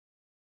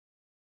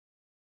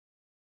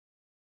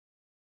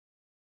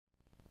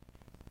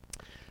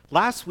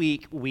Last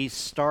week, we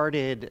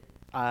started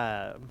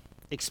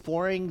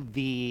exploring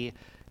the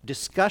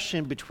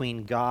discussion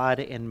between God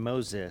and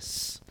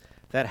Moses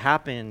that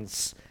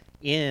happens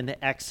in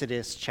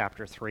Exodus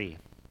chapter 3.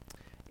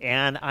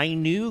 And I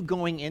knew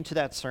going into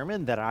that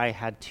sermon that I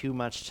had too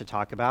much to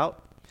talk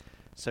about.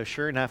 So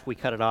sure enough, we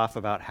cut it off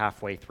about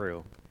halfway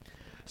through.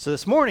 So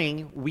this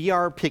morning, we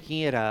are picking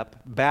it up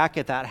back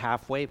at that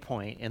halfway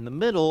point in the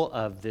middle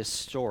of this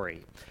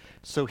story.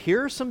 So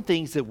here are some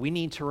things that we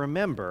need to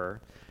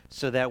remember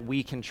so that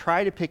we can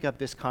try to pick up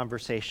this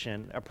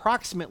conversation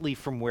approximately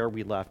from where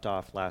we left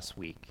off last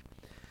week.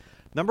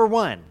 Number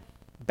one,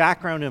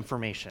 background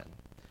information.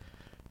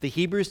 The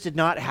Hebrews did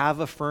not have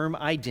a firm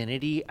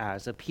identity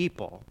as a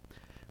people.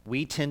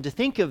 We tend to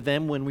think of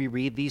them when we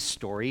read these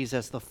stories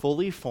as the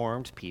fully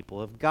formed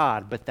people of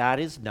God, but that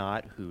is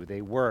not who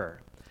they were.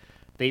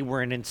 They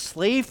were an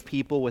enslaved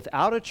people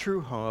without a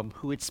true home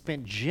who had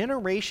spent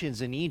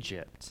generations in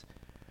Egypt,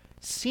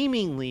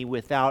 seemingly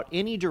without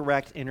any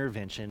direct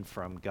intervention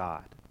from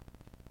God.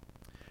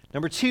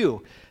 Number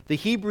two, the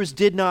Hebrews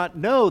did not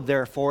know,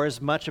 therefore,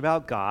 as much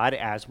about God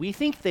as we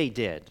think they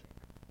did.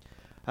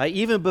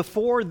 Even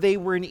before they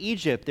were in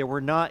Egypt, there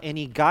were not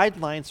any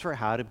guidelines for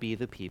how to be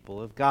the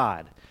people of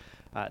God.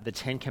 The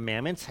Ten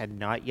Commandments had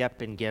not yet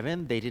been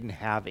given. They didn't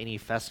have any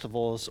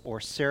festivals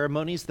or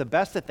ceremonies. The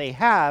best that they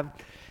have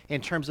in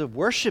terms of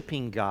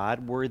worshiping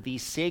God were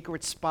these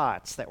sacred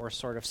spots that were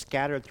sort of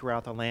scattered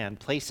throughout the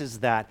land, places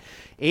that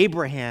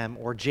Abraham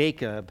or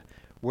Jacob,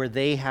 where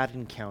they had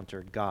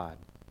encountered God.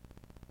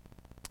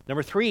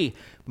 Number three,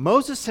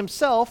 Moses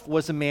himself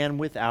was a man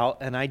without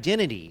an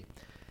identity.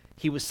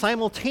 He was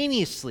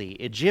simultaneously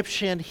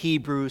Egyptian,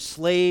 Hebrew,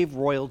 slave,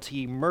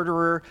 royalty,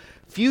 murderer,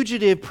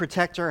 fugitive,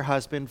 protector,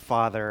 husband,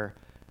 father,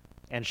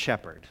 and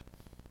shepherd.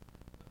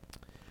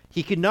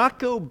 He could not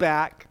go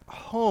back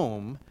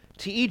home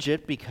to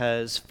Egypt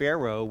because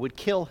Pharaoh would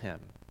kill him.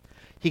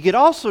 He could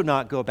also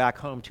not go back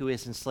home to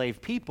his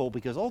enslaved people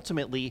because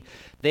ultimately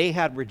they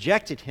had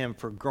rejected him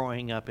for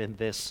growing up in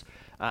this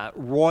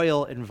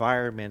royal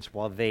environment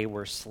while they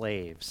were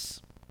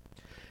slaves.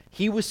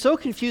 He was so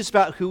confused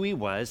about who he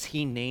was,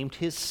 he named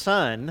his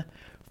son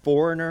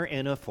Foreigner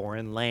in a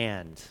Foreign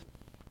Land,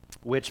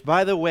 which,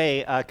 by the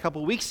way, a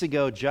couple weeks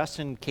ago,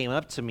 Justin came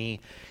up to me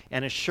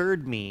and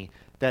assured me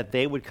that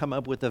they would come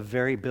up with a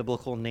very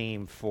biblical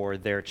name for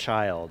their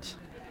child.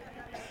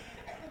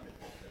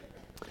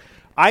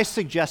 I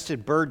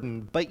suggested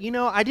burden, but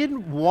I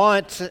didn't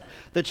want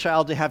the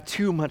child to have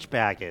too much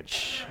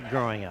baggage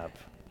growing up.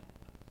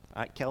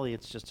 Kelly,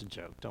 it's just a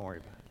joke. Don't worry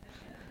about it.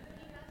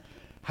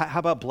 How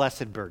about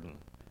blessed burden?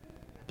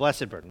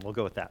 Blessed burden. We'll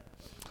go with that.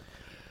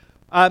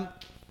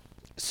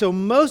 So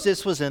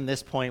Moses was in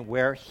this point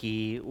where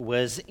he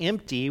was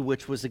empty,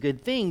 which was a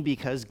good thing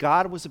because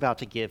God was about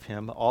to give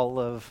him all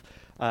of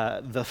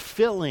the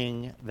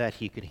filling that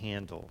he could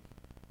handle.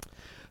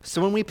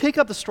 So when we pick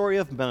up the story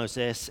of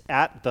Moses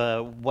at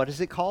what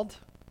is it called?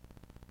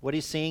 What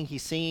he's singing?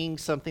 He's singing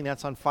something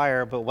that's on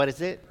fire, but what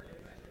is it?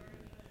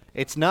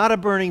 It's not a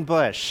burning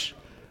bush.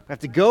 I have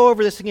to go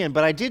over this again,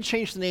 but I did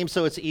change the name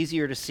so it's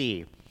easier to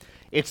see.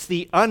 It's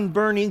the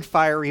unburning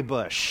fiery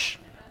bush.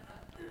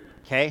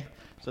 Okay?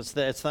 So it's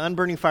the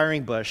unburning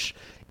fiery bush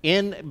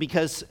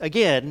because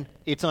again,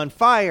 it's on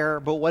fire,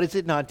 but what is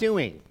it not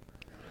doing?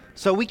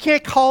 So we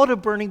can't call it a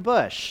burning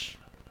bush.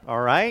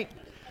 All right?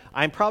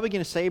 I'm probably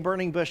going to say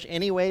burning bush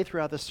anyway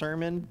throughout the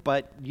sermon,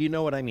 but you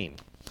know what I mean.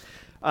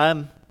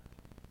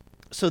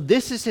 So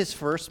this is his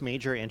first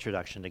major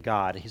introduction to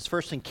God, his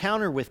first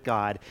encounter with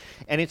God,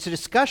 and it's a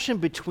discussion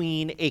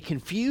between a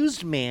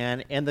confused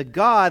man and the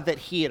God that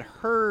he had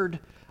heard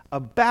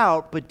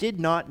about but did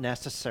not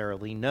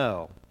necessarily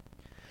know.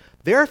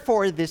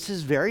 Therefore, this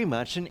is very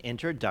much an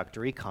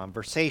introductory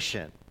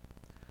conversation.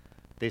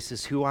 This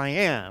is who I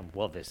am.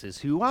 Well, this is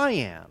who I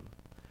am.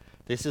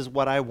 This is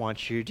what I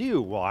want you to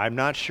do. Well, I'm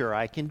not sure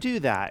I can do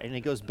that. And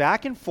it goes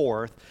back and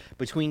forth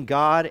between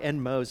God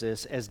and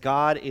Moses as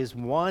God is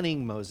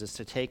wanting Moses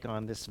to take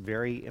on this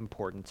very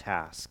important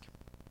task.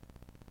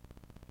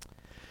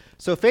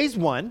 So phase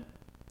one,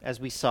 as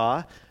we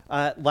saw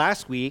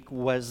last week,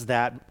 was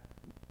that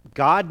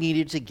God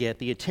needed to get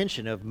the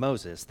attention of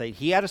Moses. That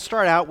he had to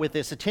start out with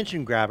this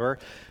attention grabber.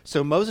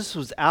 So Moses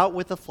was out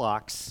with the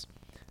flocks.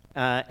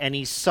 And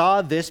he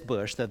saw this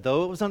bush that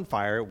though it was on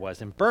fire, it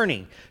wasn't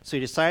burning. So he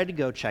decided to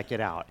go check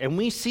it out. And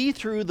we see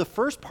through the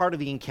first part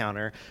of the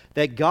encounter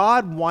that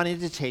God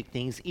wanted to take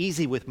things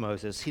easy with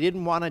Moses. He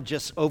didn't want to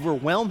just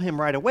overwhelm him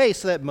right away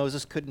so that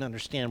Moses couldn't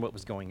understand what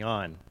was going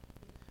on.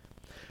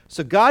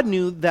 So God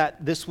knew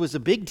that this was a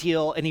big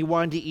deal, and he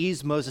wanted to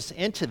ease Moses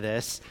into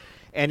this,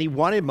 and he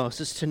wanted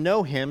Moses to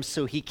know him.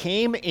 So he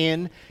came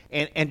in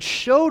and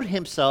showed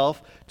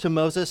himself to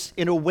Moses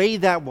in a way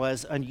that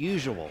was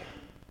unusual.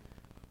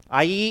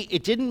 I.e.,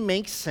 it didn't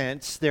make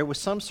sense. There was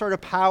some sort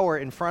of power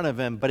in front of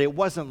him, but it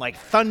wasn't like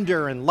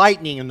thunder and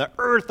lightning and the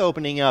earth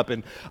opening up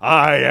and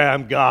I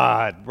am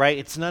God, right?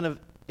 It's none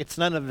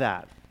of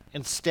that.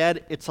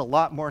 Instead, it's a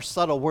lot more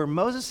subtle, where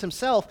Moses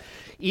himself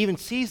even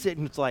sees it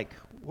and it's like,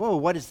 whoa,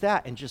 what is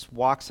that? And just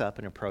walks up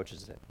and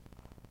approaches it.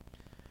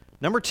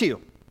 Number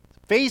two,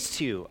 phase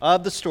two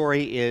of the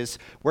story is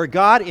where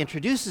God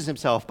introduces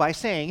himself by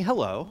saying,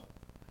 "Hello,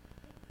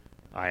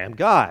 I am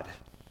God."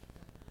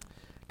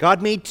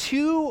 God made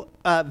two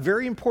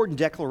very important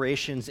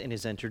declarations in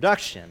his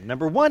introduction.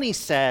 Number one, he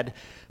said,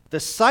 "The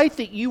site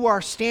that you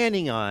are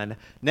standing on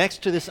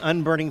next to this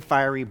unburning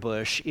fiery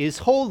bush is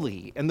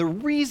holy. And the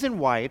reason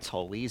why it's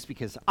holy is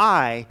because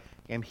I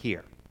am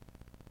here."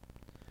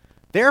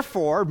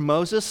 Therefore,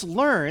 Moses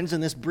learns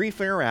in this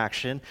brief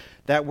interaction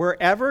that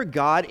wherever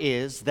God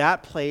is,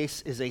 that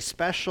place is a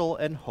special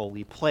and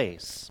holy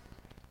place.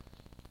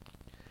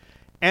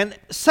 And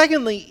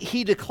secondly,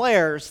 he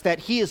declares that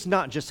he is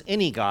not just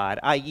any God,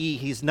 i.e.,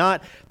 he's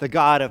not the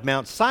God of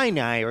Mount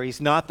Sinai, or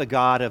he's not the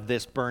God of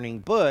this burning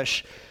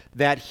bush,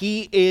 that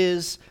he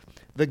is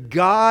the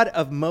God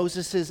of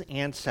Moses'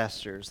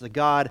 ancestors, the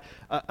God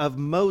of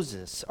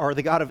Moses, or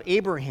the God of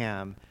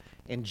Abraham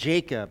and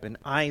Jacob and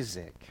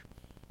Isaac.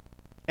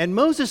 And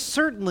Moses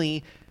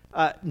certainly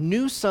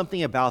knew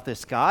something about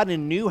this God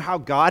and knew how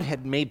God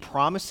had made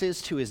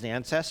promises to his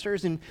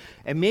ancestors and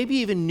maybe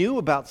even knew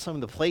about some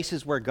of the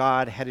places where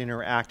God had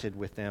interacted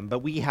with them. But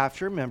we have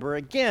to remember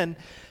again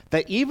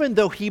that even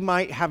though he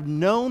might have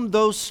known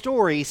those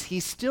stories, he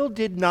still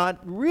did not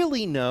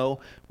really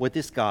know what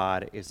this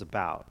God is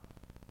about.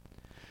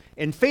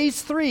 In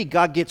phase three,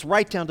 God gets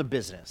right down to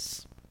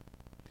business.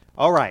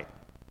 All right,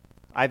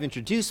 I've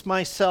introduced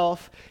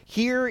myself.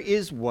 Here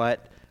is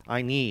what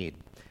I need.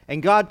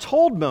 And God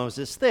told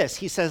Moses this.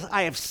 He says,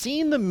 "I have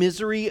seen the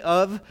misery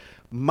of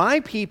my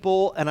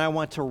people, and I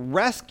want to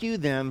rescue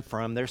them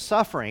from their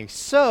suffering.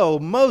 So,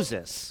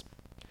 Moses,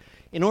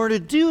 in order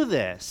to do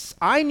this,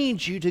 I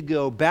need you to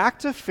go back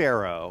to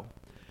Pharaoh,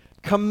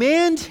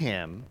 command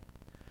him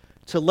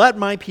to let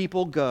my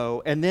people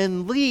go, and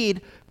then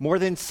lead more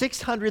than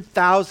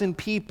 600,000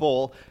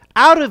 people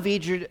out of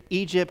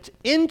Egypt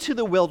into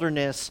the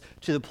wilderness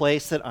to the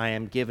place that I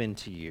am given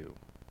to you."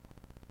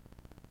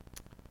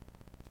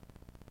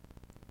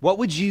 What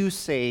would you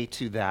say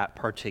to that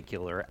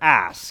particular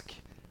ask?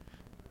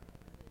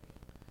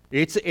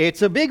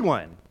 It's a big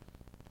one.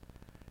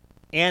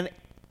 And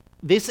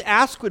this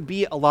ask would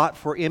be a lot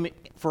for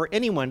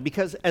anyone,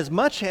 because as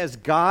much as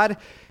God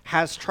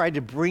has tried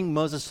to bring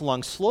Moses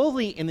along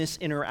slowly in this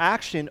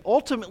interaction,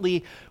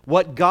 ultimately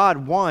what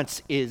God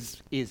wants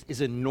is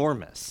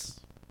enormous.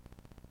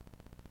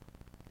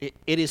 It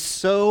is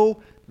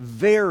so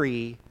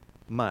very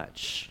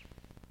much.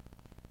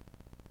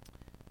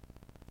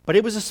 But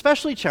it was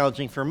especially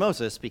challenging for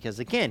Moses because,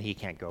 again, he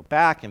can't go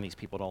back and these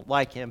people don't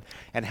like him.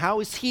 And how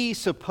is he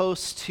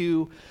supposed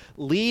to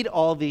lead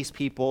all these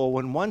people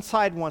when one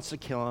side wants to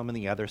kill him and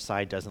the other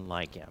side doesn't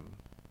like him?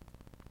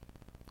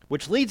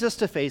 Which leads us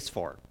to phase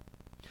four,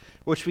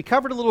 which we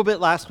covered a little bit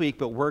last week,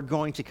 but we're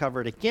going to cover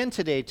it again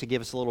today to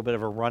give us a little bit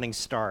of a running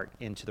start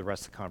into the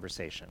rest of the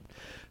conversation.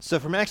 So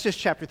from Exodus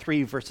chapter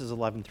 3, verses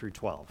 11 through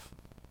 12.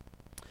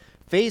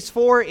 Phase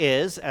four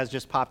is, as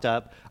just popped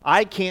up,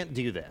 "I can't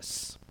do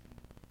this,"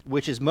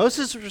 which is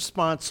Moses'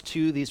 response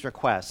to these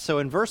requests. So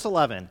in verse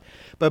 11,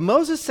 "But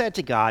Moses said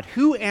to God,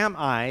 'Who am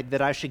I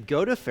that I should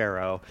go to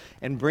Pharaoh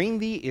and bring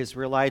the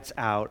Israelites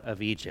out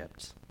of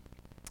Egypt?'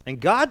 And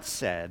God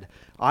said,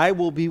 'I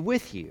will be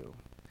with you.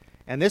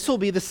 And this will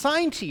be the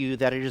sign to you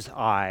that it is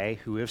I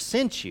who have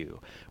sent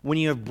you. When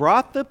you have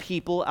brought the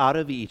people out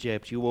of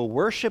Egypt, you will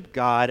worship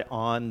God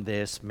on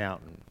this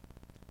mountain.'"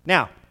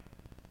 Now,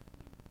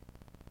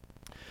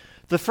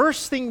 the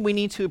first thing we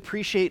need to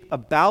appreciate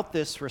about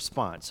this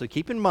response, so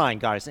keep in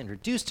mind, God has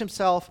introduced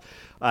himself.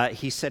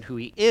 He said who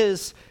he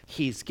is.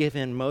 He's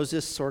given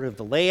Moses sort of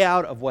the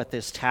layout of what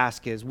this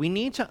task is. We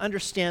need to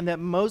understand that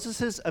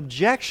Moses'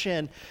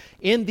 objection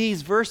in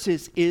these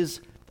verses is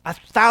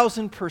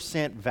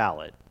 1,000%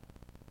 valid.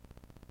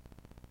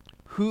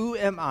 Who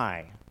am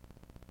I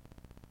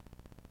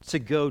to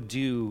go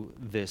do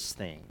this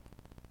thing?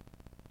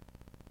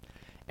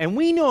 And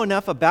we know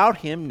enough about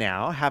him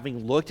now,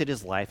 having looked at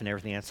his life and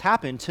everything that's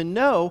happened, to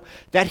know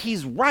that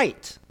he's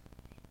right.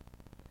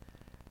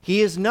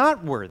 He is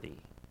not worthy,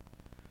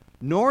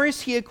 nor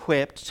is he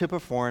equipped to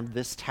perform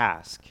this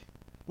task.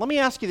 Let me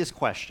ask you this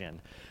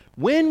question.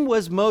 When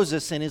was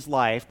Moses in his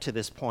life, to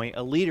this point,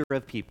 a leader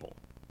of people?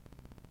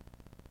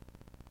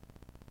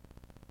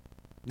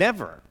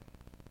 Never,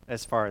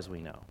 as far as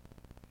we know.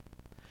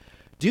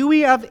 Do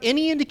we have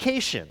any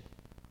indication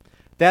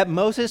that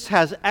Moses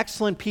has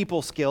excellent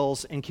people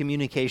skills and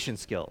communication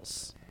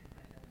skills?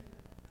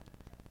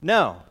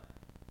 No.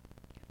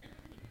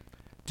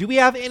 Do we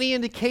have any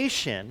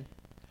indication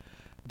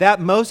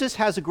that Moses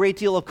has a great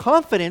deal of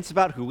confidence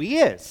about who he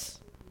is?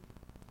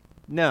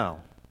 No.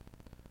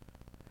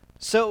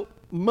 So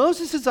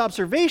Moses'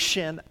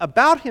 observation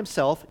about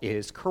himself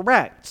is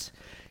correct.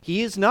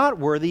 He is not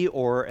worthy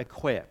or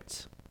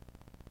equipped.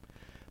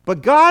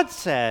 But God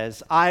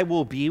says, "I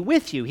will be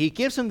with you." He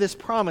gives him this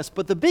promise.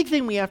 But the big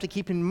thing we have to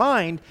keep in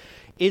mind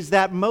is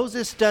that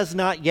Moses does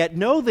not yet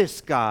know this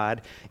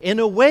God in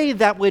a way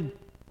that would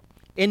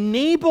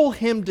enable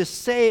him to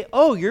say,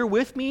 "Oh, you're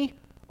with me?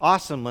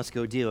 Awesome, let's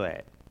go do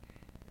it."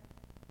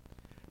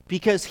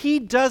 Because he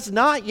does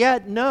not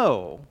yet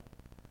know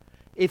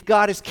if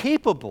God is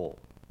capable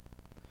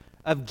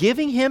of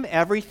giving him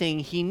everything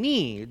he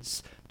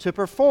needs to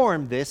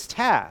perform this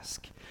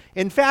task.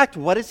 In fact,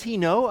 what does he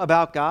know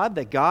about God?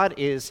 That God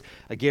is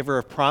a giver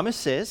of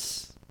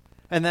promises,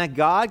 and that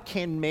God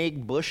can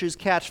make bushes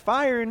catch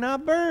fire and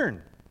not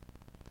burn.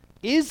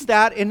 Is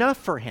that enough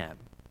for him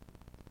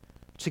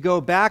to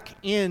go back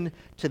into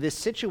this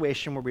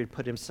situation where he'd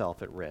put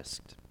himself at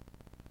risk?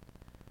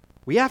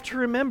 We have to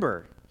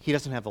remember, he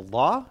doesn't have the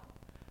law.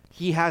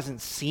 He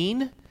hasn't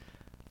seen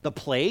the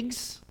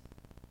plagues.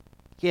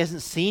 He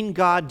hasn't seen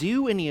God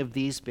do any of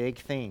these big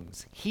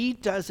things. He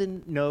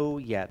doesn't know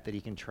yet that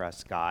he can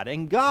trust God.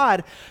 And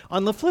God,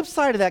 on the flip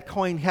side of that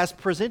coin, has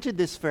presented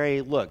this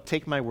very, look,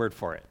 take my word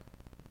for it.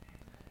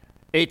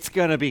 It's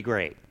going to be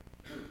great.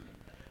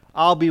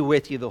 I'll be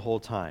with you the whole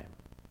time.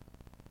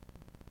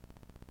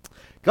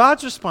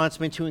 God's response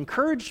meant to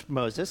encourage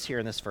Moses here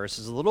in this verse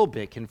is a little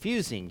bit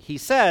confusing. He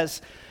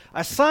says,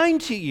 a sign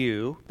to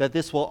you that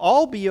this will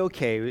all be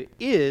okay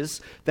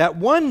is that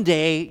one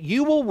day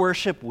you will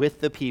worship with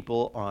the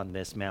people on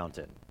this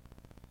mountain.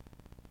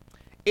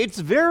 It's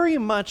very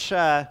much,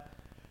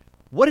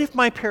 what if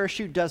my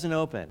parachute doesn't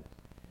open?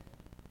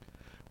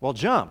 Well,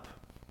 jump.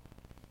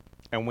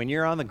 And when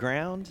you're on the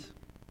ground,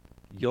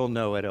 you'll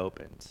know it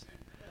opened.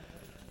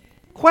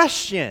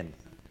 Question.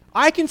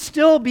 I can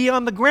still be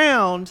on the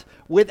ground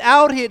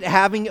without it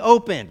having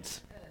opened.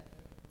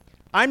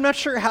 I'm not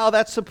sure how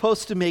that's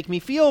supposed to make me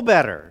feel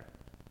better.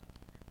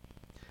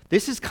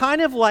 This is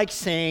kind of like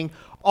saying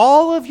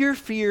all of your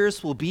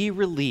fears will be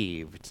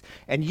relieved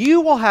and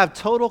you will have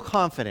total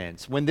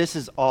confidence when this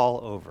is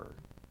all over.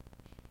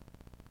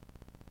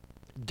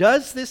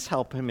 Does this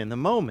help him in the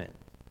moment?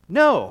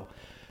 No.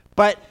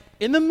 But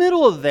in the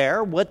middle of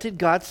there, what did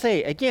God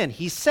say? Again,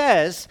 he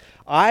says,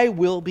 I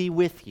will be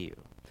with you.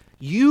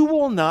 You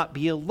will not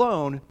be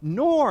alone,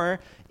 nor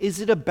is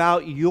it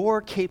about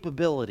your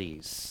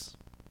capabilities.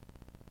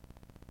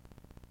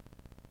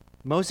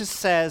 Moses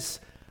says,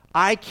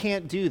 I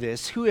can't do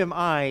this. Who am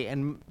I?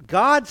 And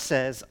God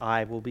says,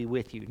 I will be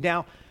with you.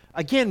 Now,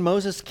 again,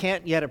 Moses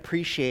can't yet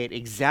appreciate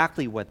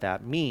exactly what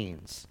that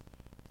means.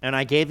 And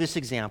I gave this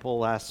example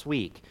last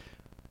week.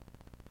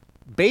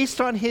 Based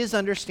on his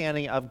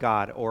understanding of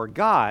God, or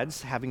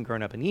gods, having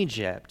grown up in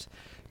Egypt,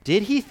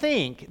 did he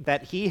think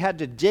that he had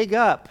to dig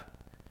up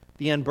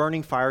the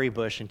unburning fiery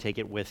bush and take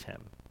it with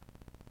him?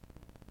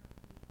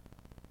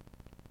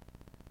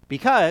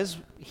 Because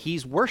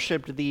he's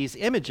worshipped these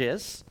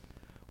images,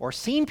 or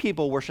seen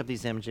people worship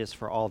these images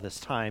for all this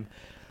time,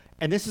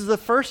 and this is the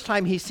first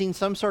time he's seen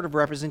some sort of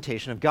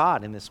representation of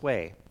God in this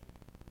way.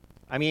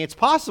 I mean, it's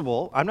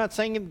possible. I'm not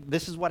saying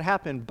this is what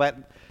happened,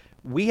 but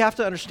we have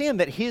to understand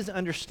that his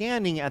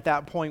understanding at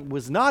that point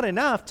was not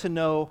enough to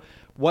know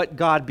what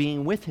God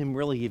being with him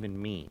really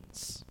even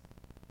means.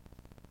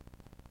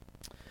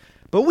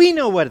 But we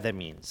know what that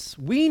means.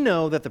 We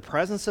know that the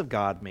presence of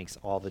God makes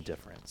all the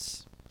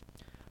difference.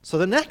 So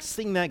the next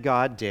thing that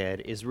God did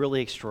is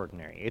really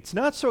extraordinary. It's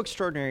not so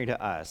extraordinary to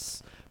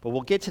us, but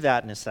we'll get to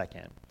that in a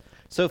second.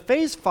 So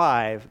phase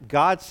 5,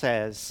 God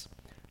says,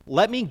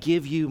 let me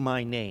give you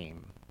my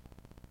name.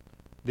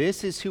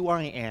 This is who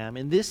I am,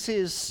 and this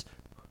is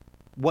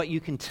what you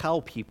can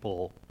tell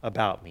people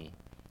about me.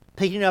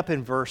 Picking up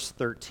in verse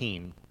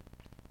 13.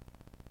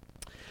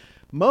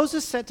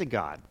 Moses said to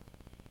God,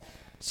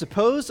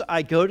 suppose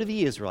I go to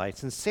the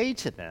Israelites and say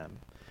to them,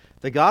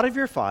 the God of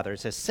your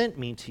fathers has sent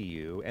me to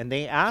you, and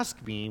they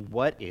ask me,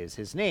 what is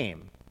his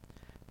name?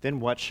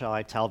 Then what shall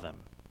I tell them?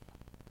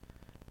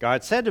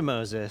 God said to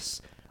Moses,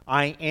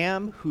 I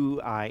am who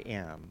I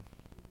am.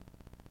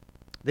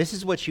 This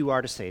is what you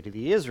are to say to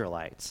the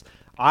Israelites.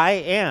 I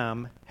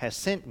am has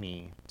sent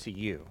me to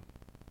you.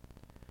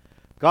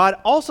 God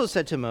also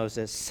said to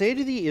Moses, say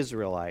to the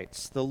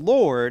Israelites, the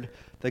Lord,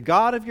 the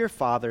God of your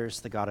fathers,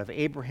 the God of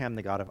Abraham,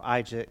 the God of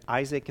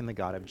Isaac, and the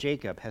God of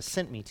Jacob, has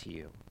sent me to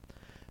you.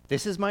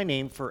 This is my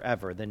name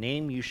forever, the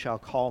name you shall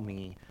call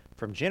me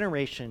from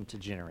generation to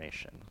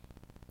generation.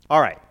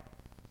 All right.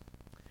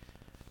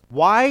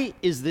 Why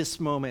is this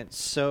moment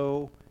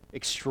so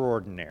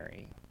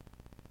extraordinary?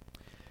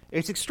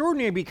 It's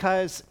extraordinary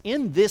because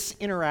in this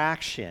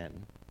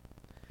interaction,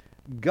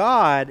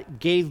 God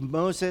gave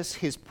Moses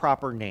his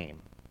proper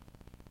name.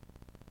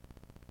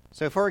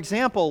 So for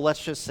example,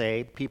 let's just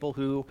say people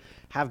who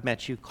have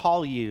met you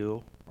call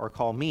you, or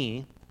call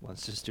me,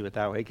 let's just do it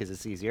that way because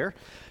it's easier,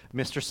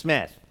 Mr.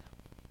 Smith,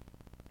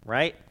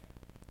 right?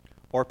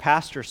 Or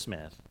Pastor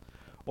Smith,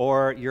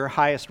 or your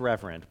highest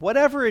reverend.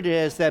 Whatever it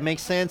is that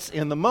makes sense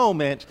in the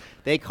moment,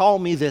 they call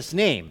me this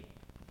name.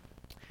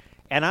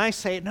 And I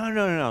say,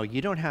 no,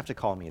 you don't have to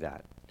call me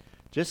that.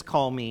 Just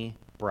call me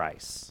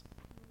Bryce.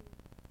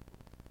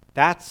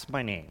 That's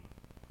my name.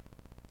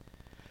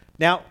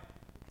 Now,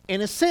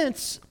 in a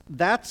sense,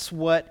 that's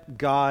what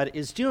God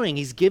is doing.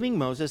 He's giving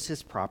Moses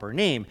his proper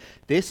name.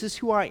 This is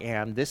who I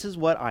am. This is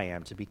what I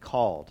am to be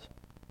called.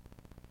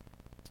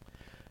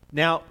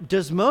 Now,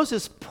 does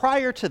Moses,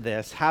 prior to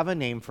this, have a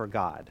name for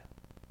God?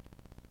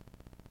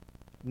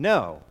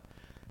 No.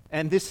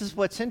 And this is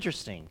what's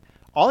interesting.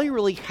 All he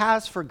really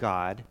has for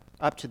God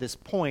up to this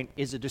point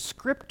is a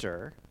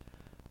descriptor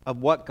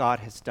of what God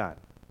has done.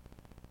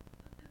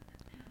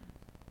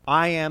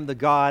 I am the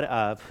God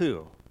of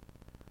who?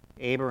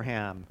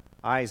 Abraham,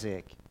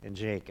 Isaac, and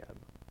Jacob,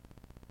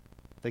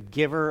 the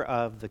giver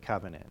of the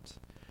covenant.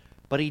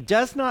 But he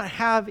does not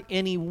have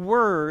any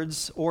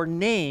words or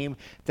name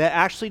that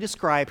actually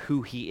describe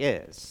who he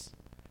is.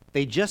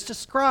 They just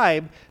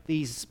describe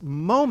these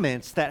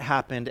moments that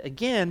happened,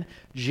 again,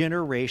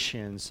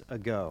 generations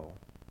ago.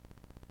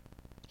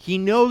 He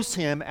knows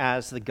him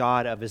as the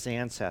God of his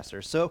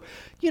ancestors. So,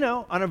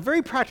 on a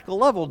very practical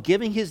level,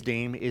 giving his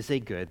name is a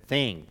good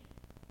thing.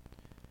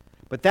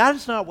 But that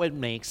is not what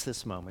makes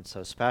this moment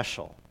so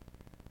special.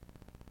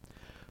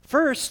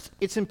 First,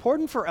 it's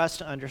important for us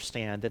to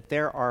understand that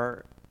there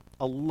are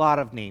a lot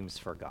of names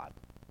for God.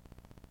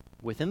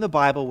 Within the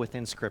Bible,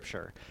 within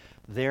Scripture,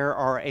 there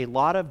are a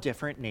lot of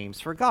different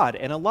names for God.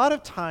 And a lot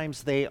of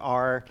times they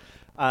are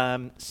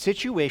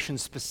situation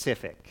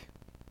specific,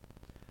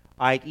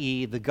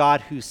 i.e. the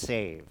God who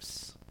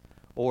saves,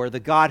 or the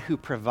God who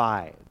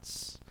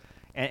provides.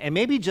 And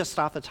maybe just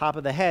off the top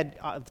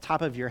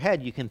of your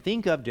head, you can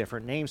think of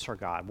different names for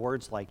God.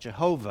 Words like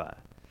Jehovah.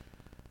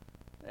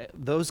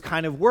 Those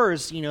kind of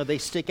words, they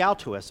stick out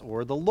to us,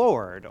 or the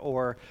Lord,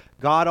 or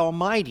God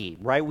Almighty,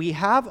 right? We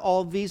have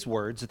all these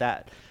words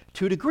that,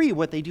 to a degree,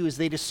 what they do is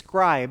they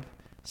describe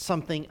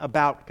something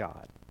about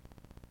God.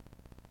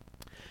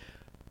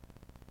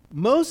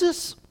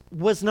 Moses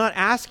was not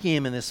asking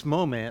him in this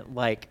moment,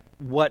 like,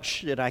 what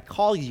should I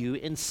call you?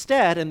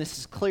 Instead, and this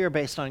is clear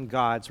based on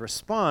God's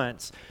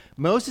response,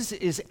 Moses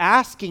is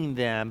asking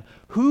them,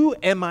 who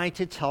am I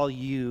to tell them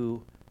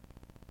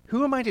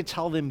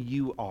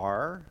you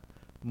are,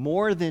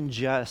 more than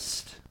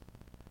just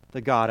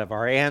the God of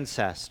our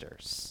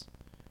ancestors?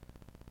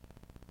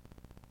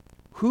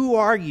 Who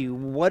are you?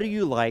 What are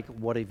you like?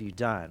 What have you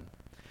done?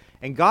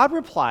 And God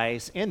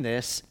replies in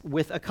this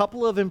with a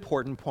couple of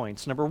important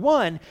points. Number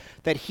one,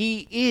 that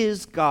he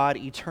is God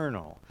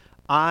eternal.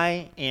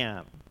 I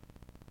am.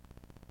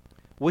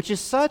 Which is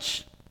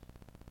such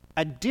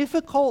a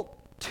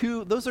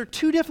those are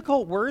two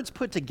difficult words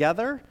put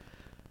together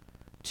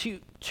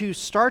to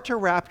start to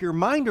wrap your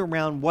mind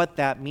around what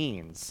that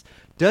means.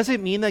 Does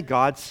it mean that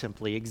God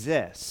simply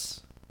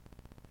exists?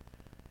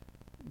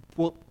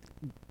 Well,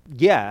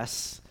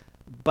 yes,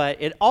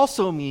 but it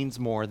also means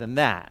more than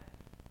that.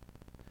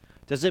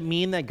 Does it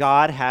mean that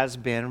God has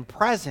been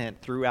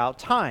present throughout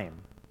time?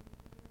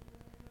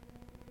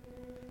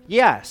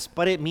 Yes,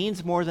 but it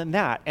means more than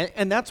that.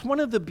 And that's one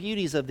of the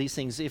beauties of these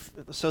things.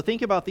 So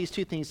think about these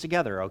two things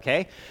together,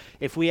 okay?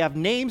 If we have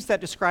names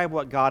that describe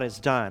what God has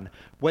done,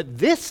 what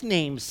this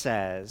name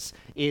says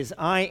is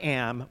I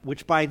am,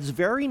 which by its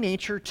very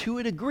nature, to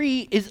a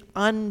degree, is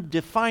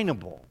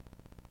undefinable.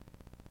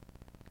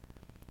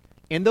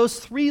 In those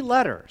three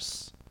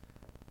letters,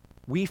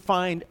 we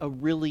find a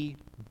really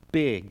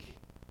big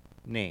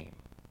name.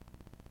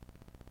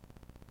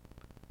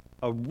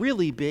 A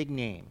really big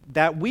name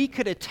that we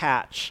could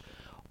attach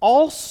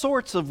all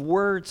sorts of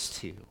words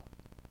to,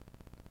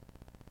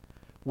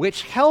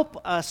 which help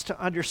us to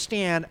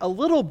understand a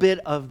little bit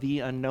of the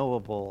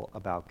unknowable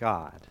about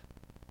God.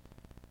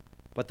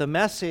 But the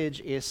message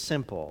is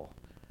simple.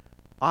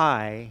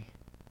 I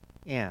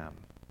am.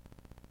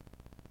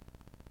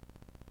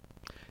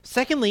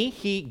 Secondly,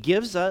 he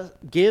gives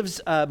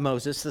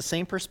Moses the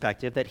same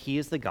perspective that he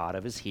is the God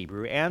of his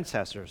Hebrew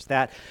ancestors,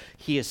 that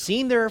he has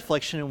seen their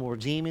affliction and will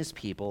redeem his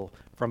people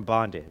from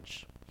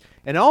bondage.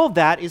 And all of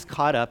that is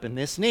caught up in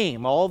this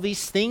name. All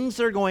these things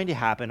that are going to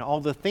happen, all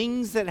the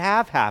things that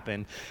have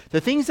happened,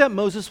 the things that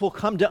Moses will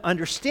come to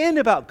understand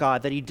about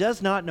God that he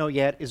does not know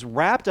yet is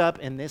wrapped up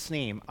in this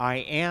name. I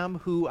am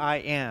who I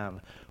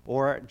am,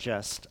 or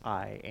just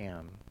I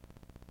am.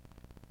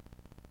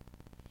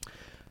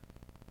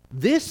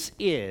 This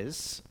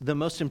is the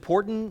most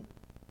important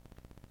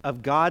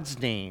of God's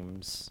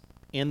names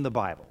in the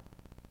Bible,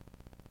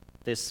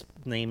 this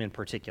name in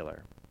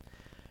particular.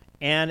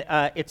 And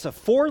it's a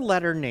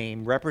four-letter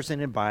name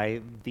represented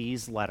by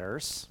these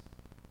letters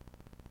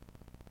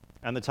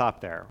on the top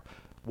there,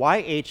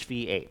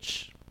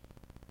 YHVH.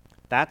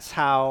 That's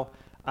how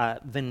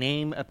the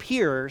name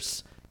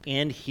appears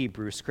in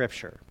Hebrew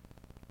Scripture.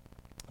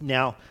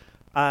 Now,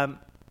 not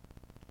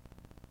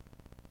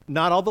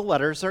all the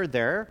letters are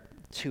there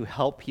to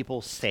help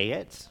people say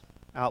it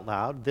out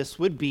loud. This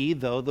would be,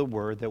 though, the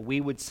word that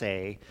we would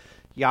say,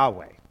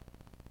 Yahweh.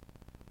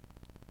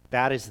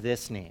 That is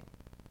this name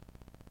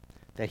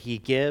that he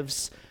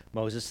gives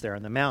Moses there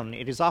on the mountain.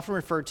 It is often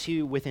referred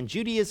to within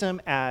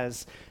Judaism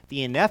as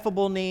the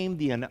ineffable name,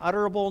 the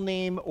unutterable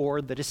name,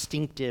 or the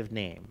distinctive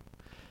name.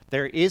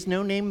 There is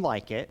no name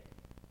like it,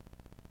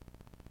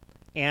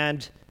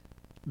 and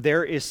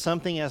there is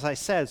something, as I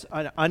said,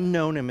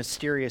 unknown and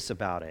mysterious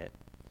about it.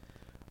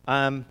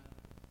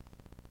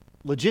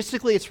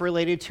 Logistically, it's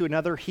related to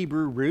another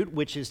Hebrew root,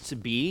 which is to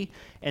be,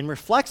 and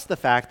reflects the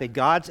fact that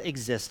God's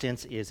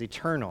existence is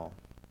eternal.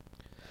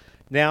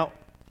 Now,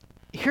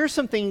 here's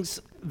some things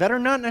that are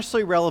not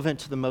necessarily relevant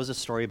to the Moses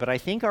story, but I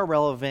think are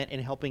relevant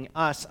in helping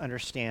us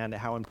understand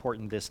how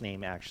important this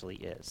name actually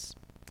is.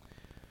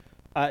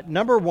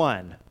 Number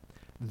one,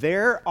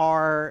 there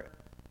are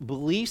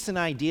beliefs and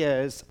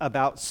ideas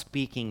about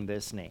speaking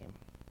this name.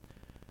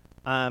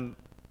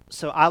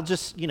 So I'll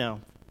just,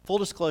 full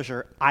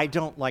disclosure, I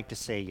don't like to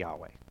say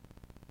Yahweh.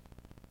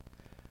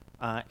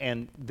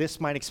 And this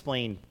might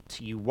explain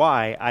to you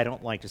why I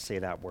don't like to say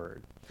that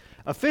word.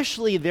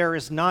 Officially, there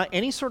is not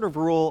any sort of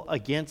rule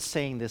against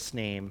saying this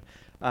name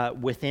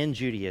within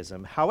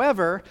Judaism.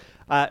 However,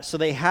 so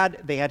they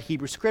had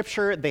Hebrew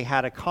scripture, they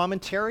had a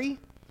commentary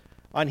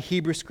on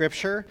Hebrew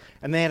scripture,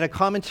 and they had a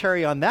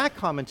commentary on that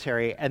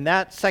commentary, and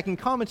that second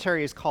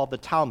commentary is called the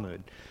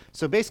Talmud.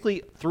 So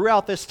basically,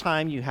 throughout this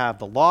time, you have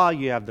the law,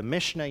 you have the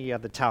Mishnah, you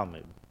have the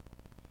Talmud.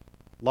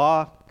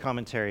 Law,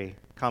 commentary,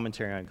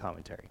 commentary on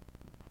commentary.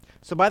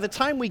 So by the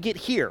time we get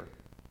here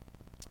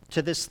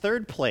to this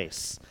third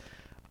place,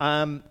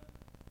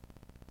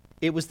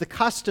 it was the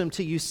custom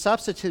to use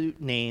substitute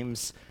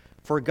names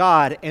for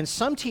God, and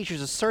some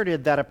teachers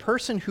asserted that a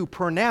person who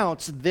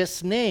pronounced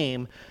this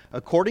name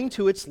according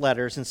to its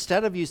letters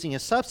instead of using a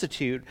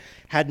substitute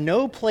had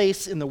no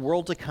place in the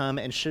world to come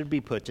and should be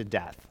put to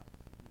death.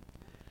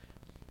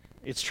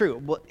 It's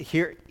true. Well,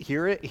 hear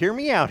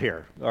me out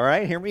here, all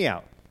right? Hear me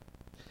out.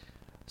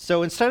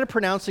 So instead of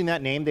pronouncing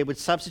that name, they would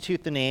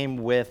substitute the name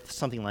with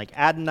something like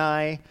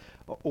Adonai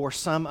or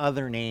some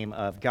other name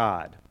of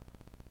God.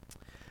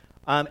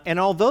 And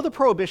although the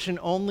prohibition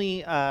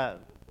only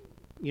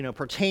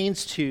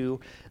pertains to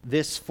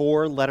this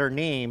four-letter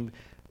name,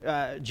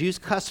 Jews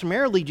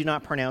customarily do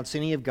not pronounce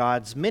any of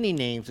God's many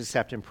names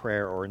except in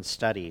prayer or in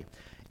study.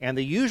 And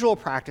the usual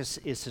practice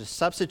is to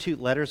substitute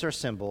letters or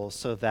symbols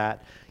so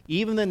that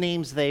even the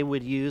names they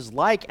would use,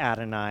 like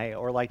Adonai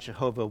or like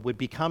Jehovah, would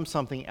become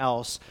something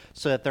else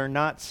so that they're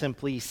not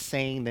simply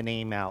saying the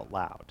name out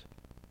loud.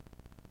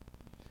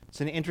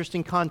 It's an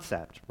interesting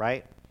concept,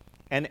 right?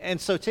 And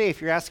so today,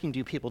 if you're asking,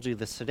 do people do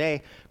this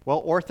today? Well,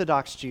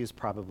 Orthodox Jews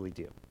probably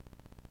do.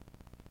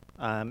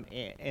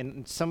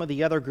 And some of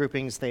the other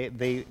groupings,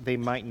 they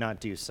might not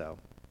do so.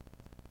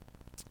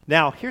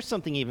 Now, here's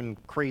something even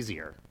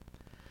crazier.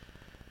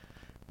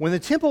 When the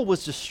temple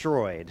was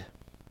destroyed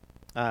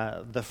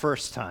the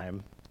first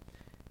time,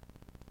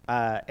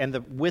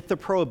 with the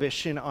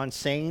prohibition on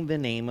saying the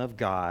name of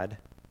God,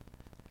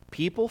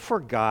 people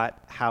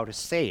forgot how to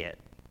say it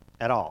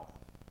at all.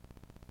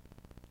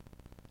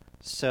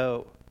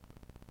 So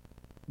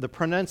the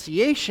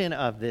pronunciation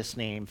of this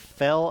name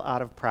fell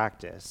out of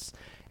practice.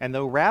 And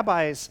though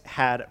rabbis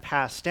had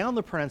passed down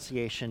the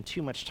pronunciation,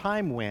 too much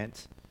time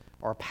went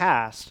or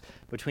passed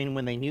between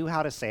when they knew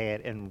how to say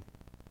it and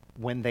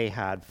when they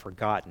had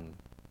forgotten.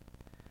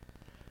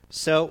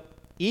 So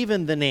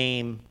even the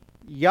name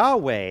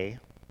Yahweh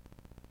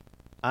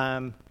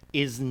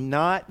is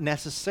not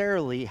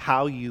necessarily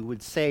how you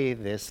would say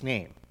this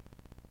name,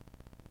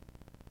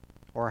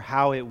 or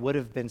how it would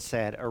have been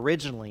said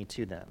originally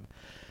to them.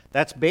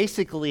 That's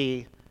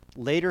basically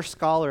later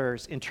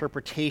scholars'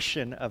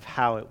 interpretation of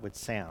how it would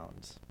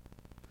sound.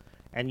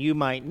 And you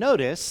might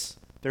notice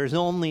there's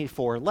only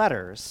 4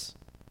 letters.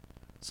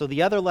 So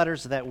the other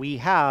letters that we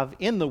have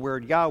in the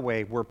word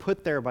Yahweh were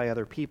put there by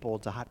other people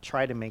to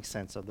try to make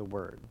sense of the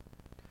word.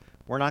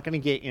 We're not going to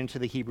get into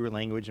the Hebrew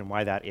language and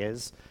why that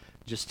is.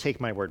 Just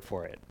take my word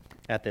for it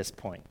at this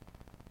point.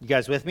 You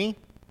guys with me?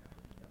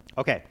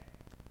 Okay.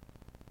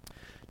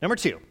 Number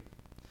 2,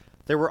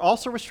 there were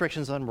also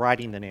restrictions on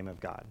writing the name of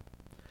God.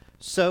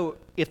 So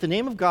if the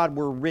name of God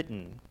were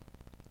written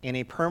in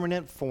a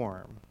permanent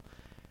form,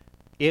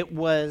 it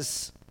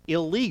was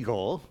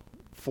illegal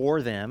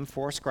for them,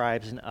 for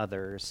scribes and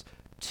others,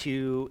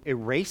 to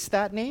erase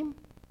that name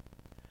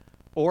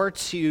or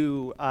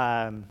to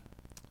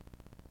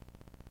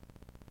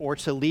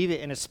leave it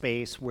in a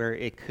space where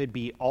it could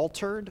be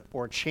altered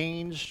or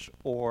changed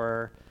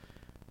or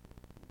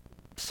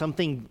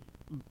something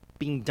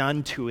being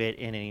done to it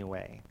in any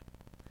way.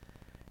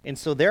 And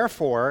so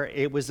therefore,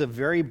 it was a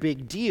very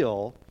big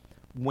deal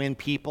when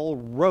people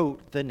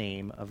wrote the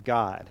name of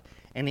God.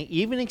 And it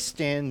even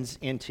extends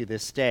into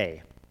this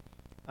day.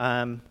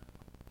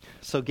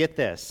 So get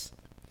this.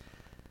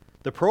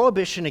 The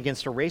prohibition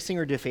against erasing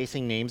or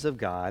defacing names of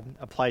God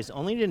applies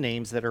only to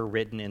names that are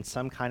written in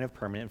some kind of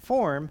permanent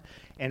form,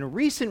 and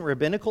recent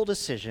rabbinical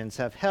decisions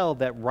have held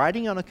that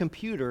writing on a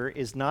computer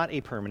is not a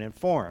permanent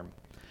form.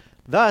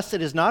 Thus,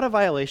 it is not a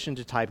violation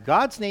to type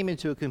God's name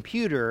into a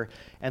computer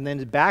and then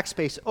to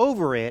backspace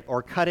over it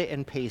or cut it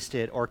and paste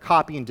it or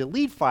copy and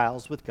delete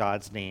files with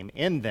God's name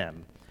in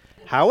them.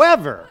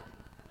 However,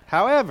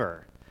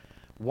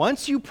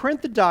 once you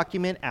print the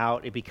document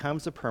out, it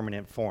becomes a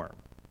permanent form.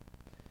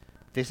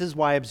 This is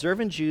why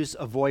observant Jews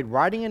avoid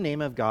writing a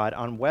name of God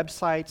on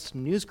websites,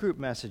 newsgroup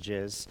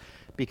messages,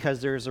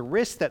 because there is a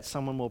risk that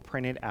someone will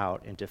print it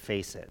out and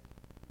deface it.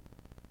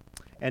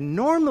 And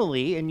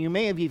normally, and you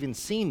may have even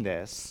seen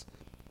this,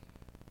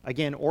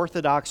 again,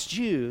 Orthodox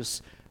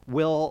Jews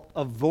will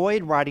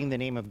avoid writing the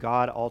name of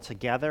God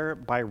altogether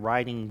by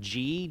writing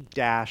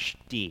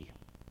G-D,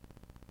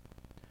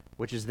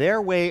 which is their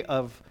way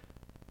of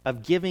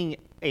giving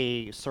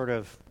a sort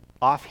of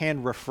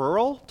offhand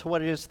referral to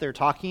what it is they're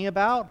talking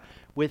about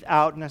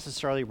without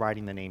necessarily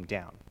writing the name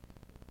down.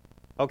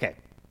 Okay.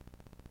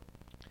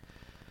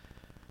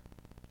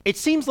 It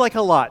seems like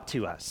a lot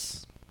to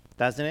us,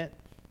 doesn't it?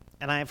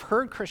 And I've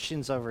heard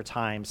Christians over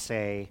time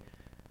say,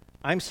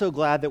 I'm so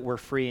glad that we're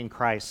free in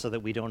Christ so that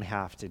we don't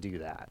have to do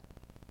that.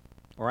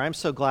 Or I'm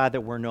so glad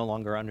that we're no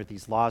longer under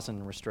these laws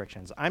and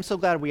restrictions. I'm so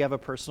glad we have a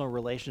personal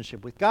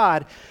relationship with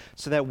God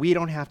so that we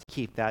don't have to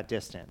keep that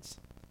distance.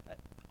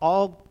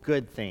 All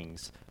good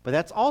things, but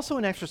that's also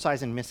an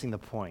exercise in missing the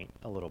point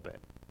a little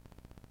bit.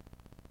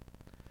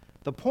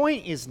 The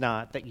point is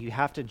not that you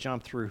have to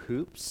jump through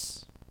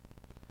hoops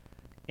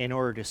in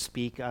order to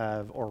speak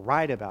of or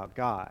write about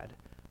God.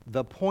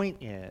 The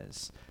point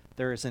is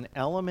there is an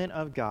element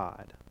of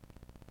God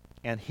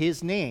and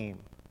his name,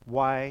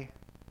 the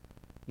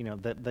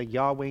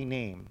Yahweh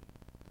name.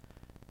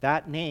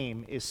 That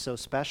name is so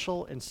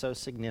special and so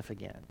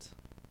significant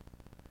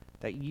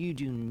that you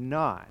do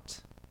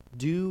not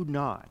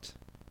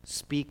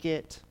speak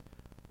it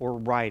or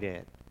write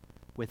it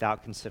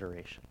without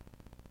consideration.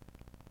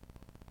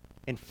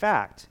 In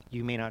fact,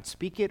 you may not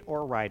speak it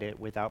or write it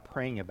without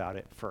praying about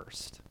it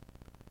first,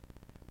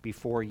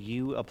 before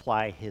you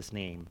apply his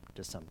name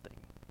to something.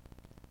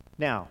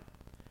 Now,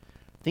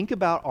 think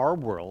about our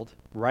world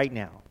right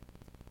now,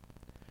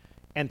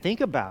 and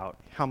think about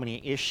how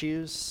many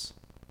issues,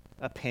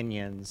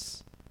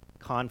 opinions,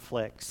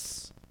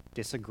 conflicts,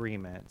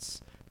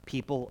 disagreements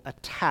people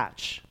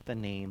attach the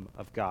name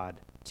of God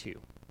to.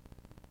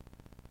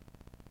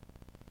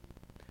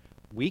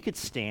 We could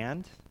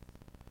stand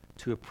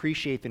to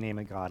appreciate the name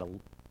of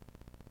God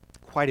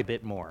quite a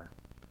bit more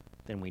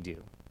than we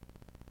do.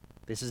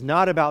 This is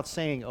not about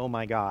saying, oh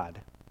my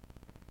God.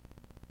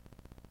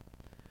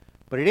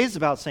 But it is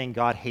about saying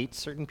God hates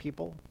certain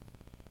people.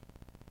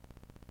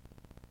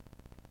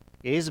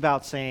 It is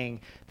about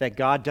saying that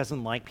God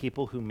doesn't like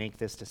people who make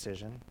this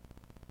decision.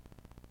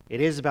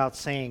 It is about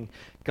saying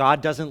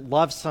God doesn't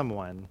love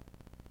someone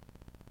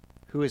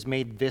who has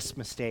made this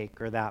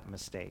mistake or that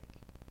mistake.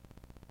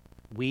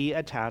 We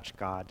attach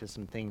God to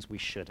some things we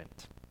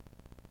shouldn't.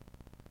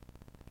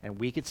 And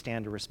we could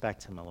stand to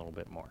respect him a little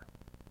bit more.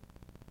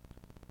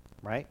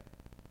 Right?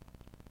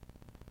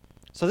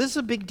 So this is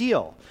a big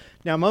deal.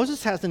 Now,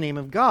 Moses has the name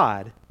of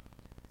God,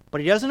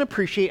 but he doesn't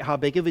appreciate how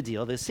big of a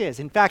deal this is.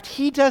 In fact,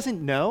 he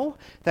doesn't know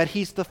that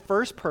he's the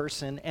first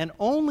person and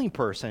only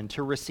person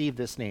to receive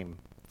this name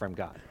from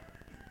God.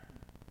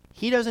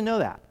 He doesn't know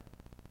that.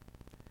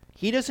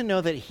 He doesn't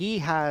know that he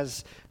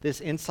has this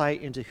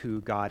insight into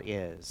who God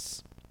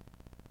is.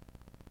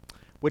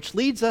 Which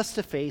leads us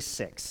to phase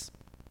 6.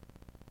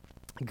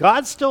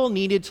 God still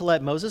needed to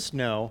let Moses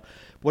know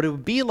what it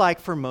would be like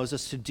for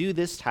Moses to do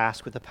this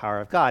task with the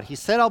power of God. He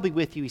said, I'll be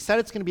with you. He said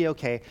it's going to be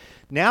okay.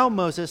 Now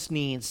Moses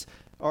needs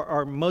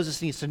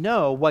to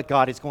know what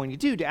God is going to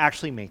do to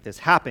actually make this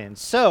happen.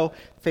 So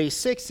phase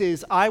 6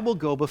 is, I will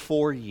go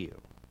before you.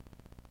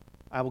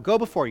 I will go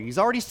before you. He's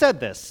already said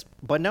this,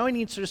 but now he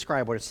needs to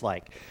describe what it's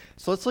like.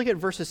 So let's look at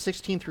verses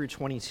 16 through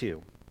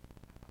 22.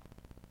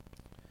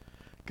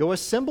 Go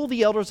assemble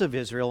the elders of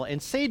Israel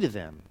and say to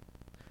them,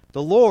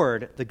 the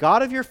Lord, the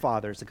God of your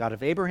fathers, the God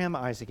of Abraham,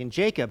 Isaac, and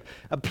Jacob,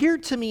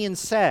 appeared to me and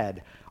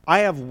said, I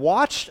have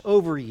watched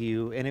over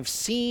you and have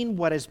seen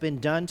what has been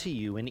done to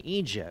you in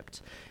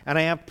Egypt. And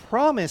I have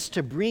promised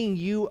to bring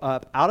you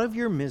up out of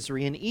your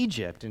misery in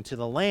Egypt into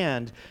the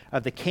land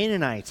of the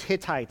Canaanites,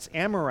 Hittites,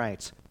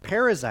 Amorites,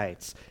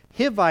 Perizzites,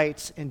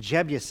 Hivites, and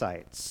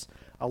Jebusites,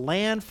 a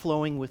land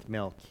flowing with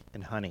milk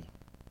and honey.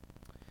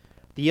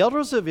 The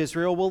elders of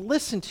Israel will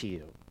listen to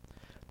you.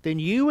 Then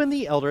you and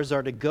the elders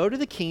are to go to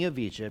the king of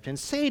Egypt and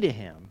say to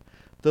him,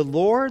 the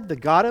Lord, the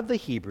God of the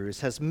Hebrews,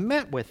 has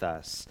met with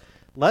us.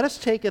 Let us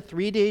take a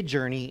 3-day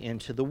journey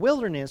into the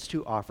wilderness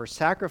to offer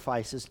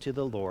sacrifices to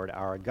the Lord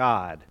our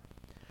God.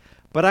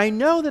 But I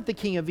know that the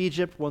king of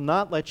Egypt will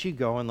not let you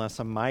go unless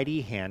a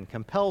mighty hand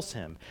compels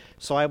him.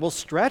 So I will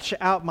stretch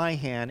out my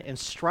hand and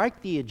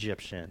strike the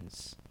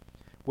Egyptians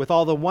with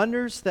all the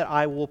wonders that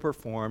I will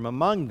perform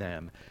among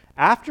them.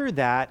 After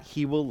that,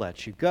 he will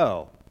let you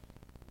go.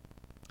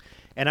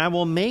 And I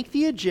will make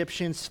the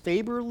Egyptians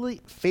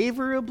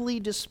favorably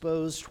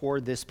disposed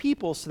toward this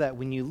people so that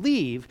when you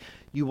leave,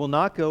 you will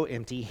not go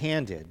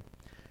empty-handed.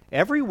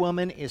 Every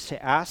woman is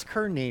to ask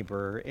her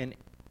neighbor and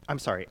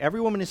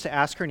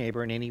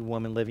any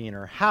woman living in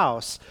her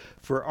house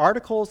for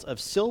articles of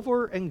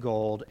silver and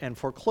gold and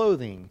for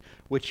clothing,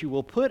 which you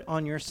will put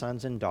on your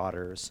sons and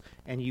daughters,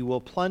 and you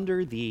will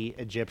plunder the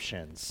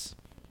Egyptians.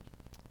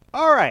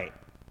 All right.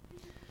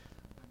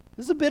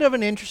 This is a bit of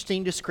an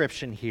interesting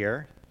description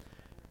here.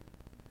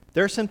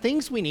 There are some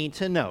things we need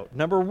to note.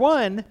 Number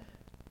one,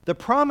 the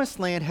promised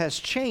land has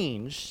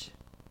changed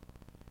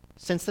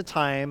since the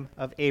time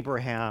of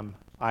Abraham,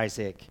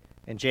 Isaac,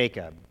 and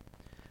Jacob.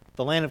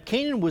 The land of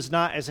Canaan was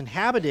not as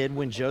inhabited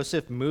when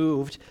Joseph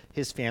moved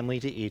his family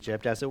to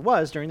Egypt as it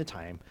was during the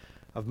time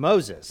of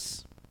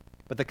Moses.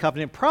 But the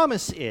covenant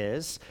promise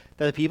is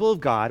that the people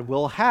of God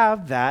will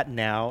have that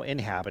now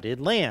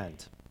inhabited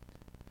land.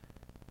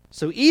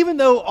 So even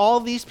though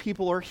all these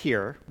people are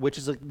here, which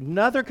is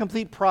another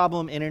complete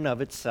problem in and of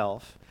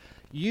itself,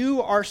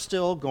 you are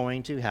still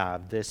going to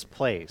have this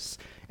place.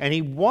 And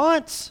he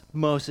wants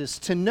Moses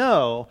to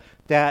know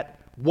that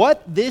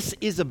what this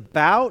is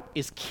about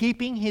is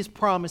keeping his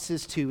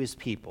promises to his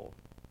people.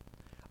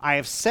 I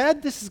have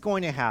said this is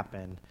going to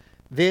happen.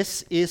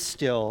 This is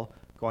still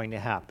going to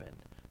happen.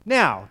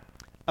 Now,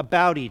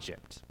 about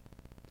Egypt.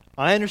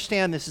 I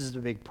understand this is a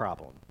big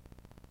problem.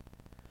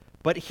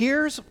 But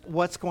here's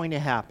what's going to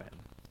happen.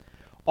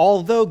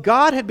 Although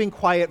God had been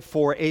quiet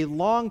for a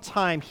long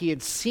time, he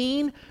had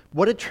seen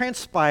what had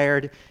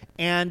transpired,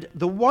 and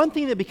the one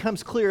thing that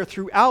becomes clear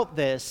throughout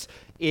this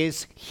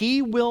is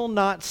he will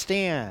not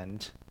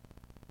stand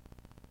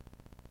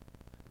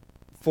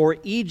for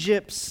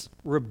Egypt's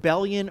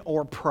rebellion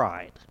or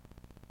pride.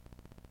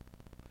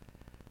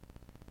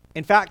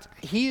 In fact,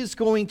 he is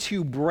going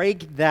to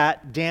break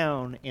that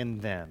down in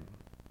them.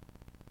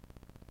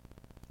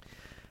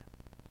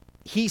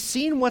 He's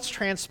seen what's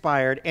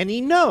transpired, and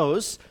he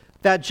knows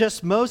that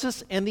just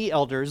Moses and the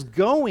elders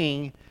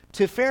going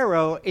to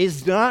Pharaoh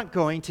is not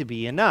going to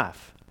be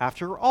enough.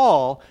 After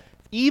all,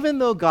 even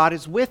though God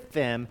is with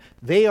them,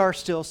 they are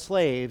still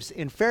slaves,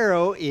 and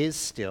Pharaoh is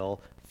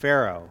still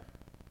Pharaoh.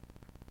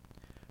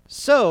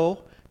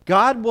 So,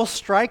 God will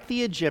strike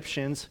the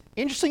Egyptians,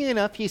 interestingly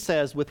enough, he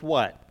says, with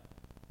what?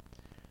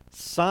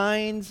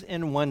 Signs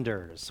and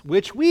wonders,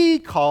 which we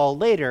call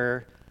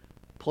later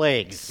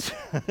plagues.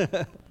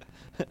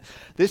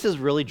 This is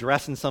really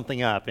dressing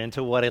something up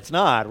into what it's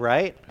not,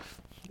 right?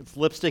 It's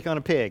lipstick on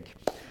a pig.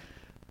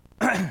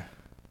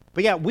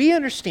 But yeah, we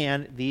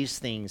understand these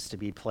things to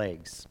be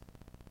plagues.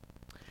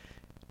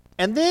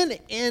 And then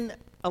in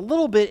a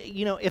little bit,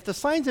 if the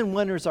signs and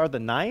wonders are the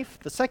knife,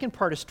 the second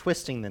part is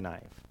twisting the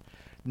knife.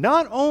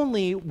 Not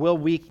only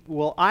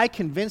will I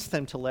convince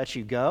them to let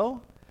you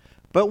go,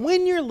 but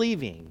when you're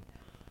leaving,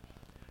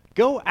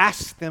 go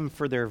ask them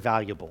for their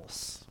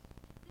valuables.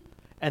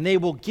 And they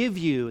will give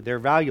you their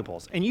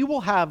valuables. And you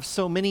will have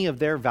so many of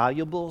their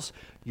valuables,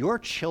 your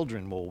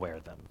children will wear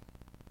them.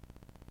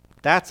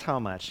 That's how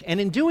much.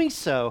 And in doing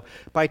so,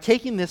 by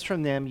taking this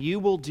from them, you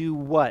will do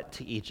what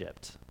to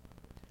Egypt?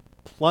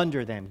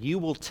 Plunder them. You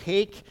will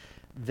take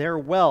their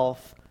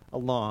wealth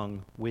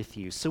along with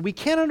you. So we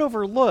cannot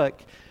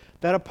overlook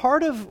that a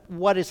part of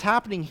what is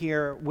happening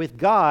here with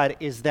God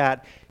is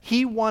that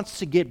he wants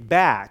to get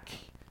back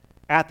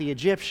at the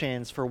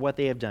Egyptians for what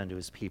they have done to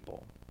his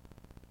people.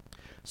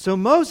 So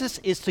Moses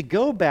is to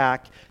go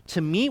back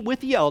to meet with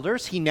the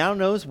elders. He now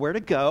knows where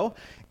to go,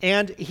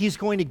 and he's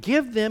going to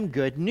give them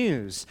good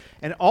news.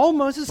 And all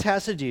Moses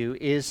has to do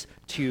is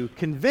to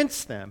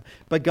convince them.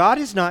 But God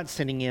is not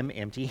sending him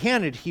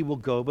empty-handed. He will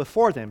go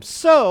before them.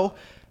 So,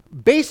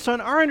 based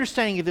on our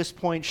understanding at this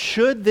point,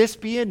 should this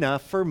be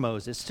enough for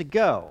Moses to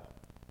go?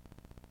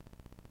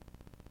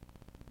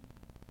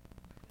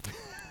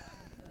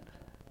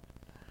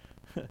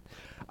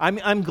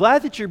 I'm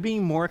glad that you're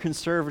being more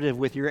conservative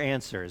with your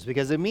answers,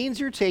 because it means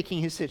you're taking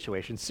his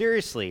situation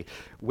seriously,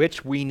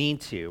 which we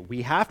need to.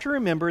 We have to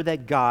remember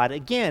that God,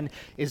 again,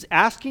 is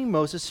asking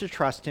Moses to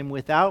trust him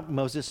without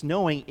Moses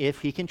knowing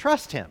if he can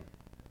trust him.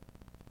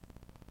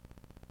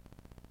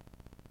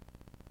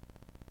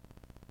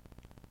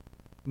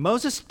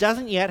 Moses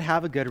doesn't yet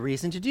have a good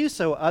reason to do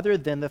so other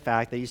than the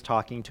fact that he's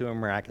talking to a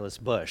miraculous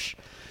bush.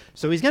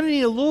 So he's going to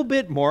need a little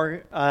bit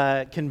more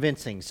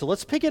convincing. So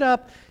let's pick it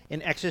up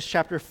in Exodus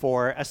chapter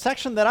 4, a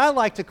section that I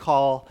like to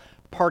call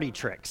party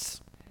tricks.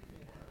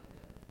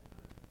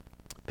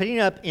 Picking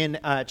up in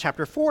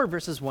chapter 4,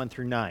 verses 1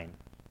 through 9.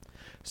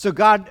 So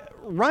God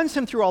runs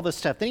him through all this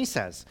stuff. Then he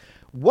says,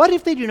 "What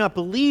if they do not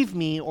believe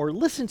me or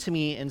listen to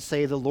me and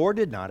say, 'The Lord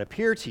did not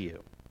appear to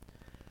you?'"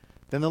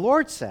 Then the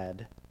Lord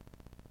said,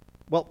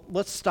 well,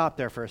 let's stop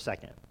there for a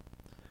second.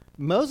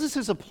 Moses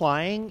is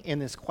applying in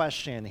this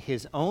question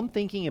his own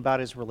thinking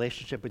about his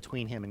relationship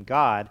between him and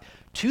God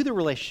to the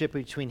relationship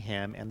between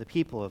him and the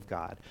people of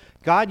God.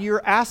 God,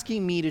 you're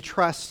asking me to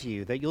trust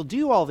you, that you'll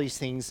do all these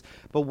things,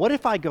 but what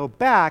if I go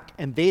back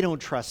and they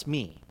don't trust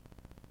me?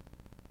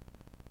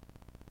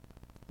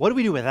 What do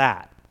we do with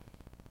that?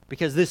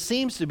 Because this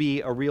seems to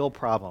be a real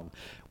problem,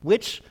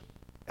 which,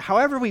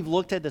 however we've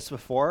looked at this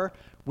before,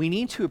 we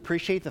need to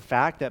appreciate the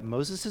fact that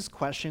Moses'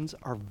 questions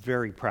are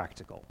very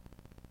practical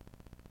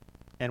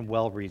and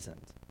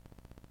well-reasoned.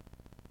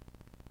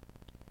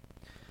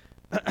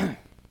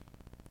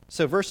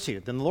 So verse 2,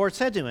 then the Lord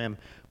said to him,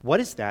 "What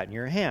is that in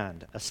your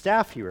hand?" "A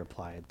staff," he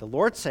replied. The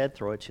Lord said,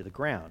 "Throw it to the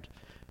ground."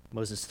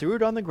 Moses threw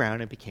it on the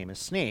ground and it became a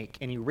snake,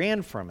 and he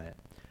ran from it.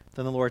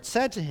 Then the Lord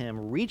said to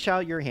him, "Reach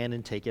out your hand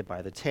and take it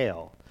by the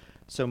tail."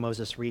 So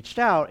Moses reached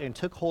out and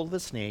took hold of the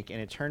snake,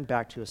 and it turned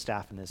back to a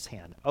staff in his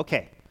hand.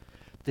 Okay.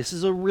 This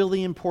is a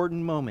really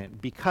important moment,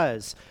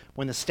 because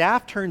when the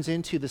staff turns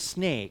into the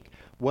snake,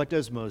 what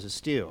does Moses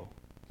do?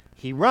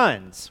 He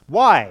runs.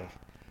 Why?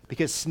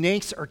 Because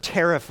snakes are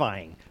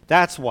terrifying.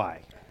 That's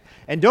why.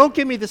 And don't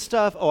give me the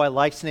stuff, "Oh, I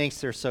like snakes,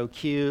 they're so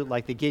cute,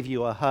 like they give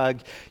you a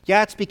hug."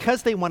 Yeah, it's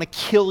because they want to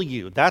kill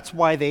you. That's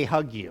why they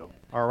hug you,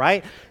 all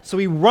right? So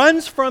he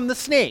runs from the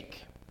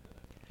snake.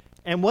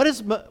 And what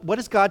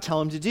does God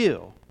tell him to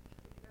do?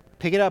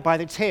 Pick it up by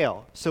the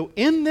tail. So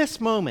in this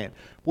moment,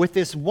 with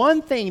this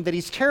one thing that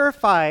he's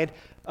terrified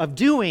of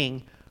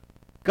doing,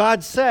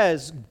 God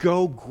says,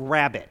 go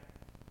grab it.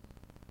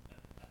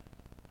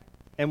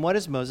 And what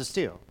does Moses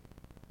do?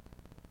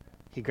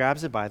 He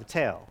grabs it by the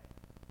tail,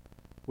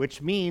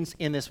 which means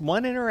in this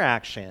one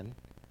interaction,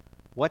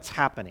 what's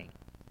happening?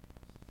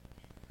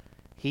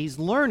 He's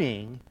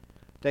learning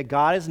that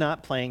God is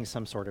not playing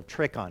some sort of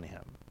trick on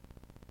him.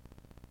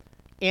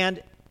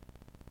 And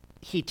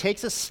he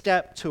takes a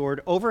step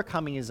toward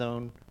overcoming his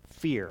own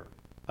fear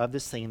of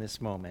this thing in this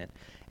moment.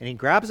 And he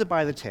grabs it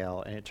by the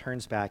tail, and it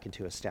turns back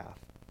into a staff.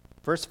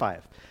 Verse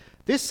 5.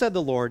 This, said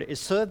the Lord, is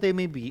so that they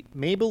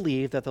may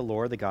believe that the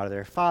Lord, the God of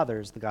their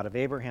fathers, the God of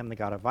Abraham, the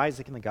God of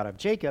Isaac, and the God of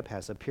Jacob,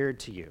 has appeared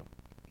to you.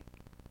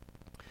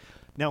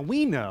 Now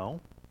we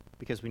know,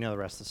 because we know the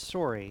rest of the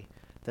story,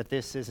 that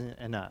this isn't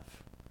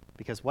enough.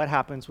 Because what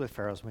happens with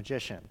Pharaoh's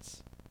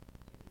magicians?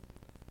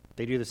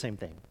 They do the same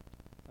thing.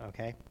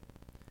 Okay?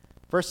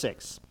 Verse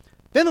 6.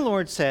 Then the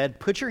Lord said,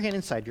 put your hand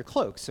inside your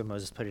cloak. So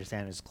Moses put his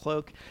hand in his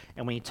cloak,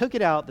 and when he took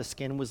it out, the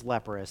skin was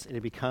leprous. It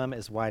had become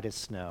as white as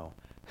snow.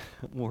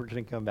 We're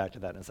going to come back to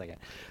that in a second.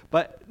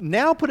 But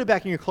now put it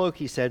back in your cloak,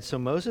 he said. So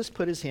Moses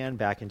put his hand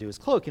back into his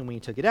cloak, and when he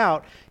took it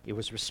out, it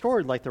was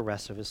restored like the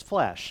rest of his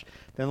flesh.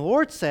 Then the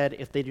Lord said,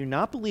 if they do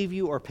not believe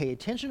you or pay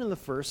attention to the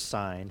first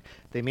sign,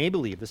 they may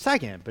believe the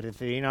second. But if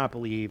they do not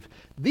believe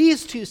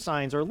these two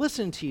signs or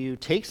listen to you,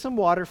 take some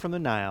water from the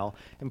Nile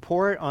and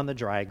pour it on the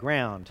dry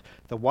ground.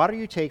 The water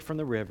you take from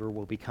the river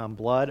will become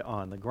blood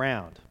on the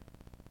ground.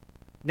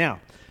 Now,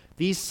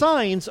 these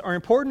signs are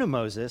important to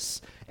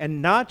Moses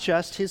and not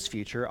just his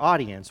future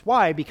audience.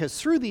 Why? Because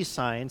through these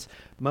signs,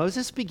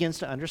 Moses begins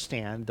to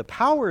understand the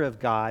power of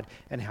God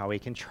and how he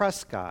can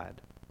trust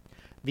God.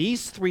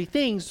 These three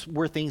things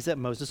were things that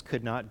Moses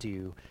could not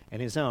do on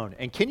his own.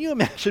 And can you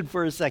imagine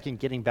for a second,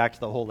 getting back to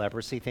the whole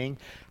leprosy thing,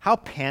 how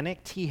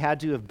panicked he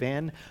had to have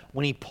been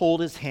when he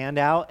pulled his hand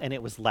out and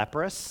it was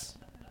leprous?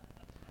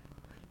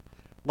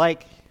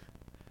 Like,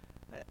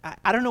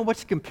 I don't know what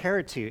to compare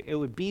it to. It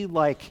would be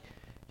like,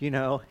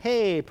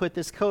 hey, put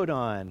this coat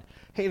on.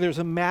 Hey, there's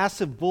a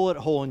massive bullet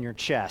hole in your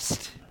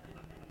chest.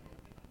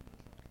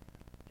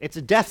 It's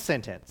a death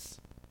sentence,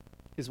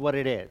 is what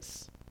it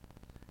is.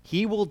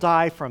 He will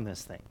die from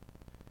this thing.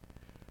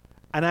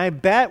 And I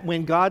bet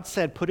when God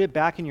said, put it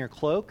back in your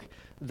cloak,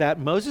 that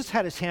Moses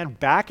had his hand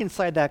back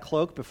inside that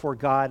cloak before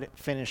God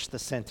finished the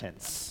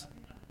sentence.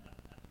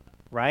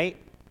 Right?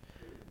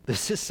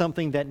 This is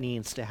something that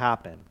needs to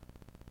happen.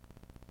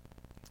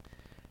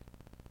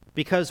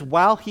 Because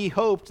while he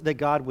hoped that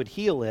God would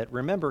heal it,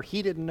 remember,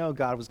 he didn't know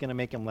God was going to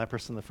make him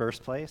leprous in the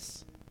first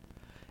place.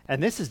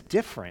 And this is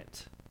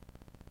different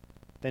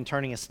than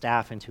turning a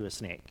staff into a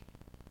snake.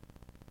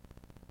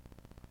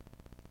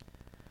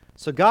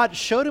 So God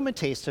showed him a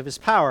taste of his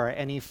power,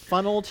 and he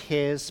funneled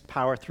his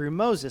power through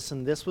Moses,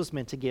 and this was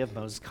meant to give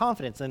Moses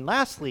confidence. And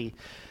lastly,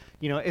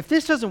 if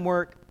this doesn't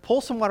work, pull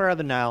some water out of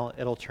the Nile,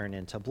 it'll turn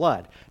into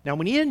blood. Now,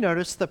 we need to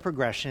notice the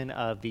progression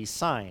of these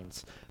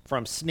signs,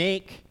 from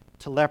snake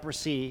to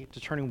leprosy to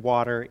turning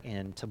water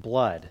into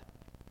blood.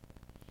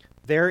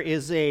 There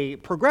is a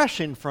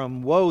progression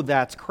from, whoa,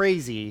 that's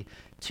crazy,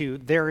 to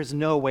there is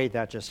no way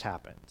that just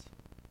happened.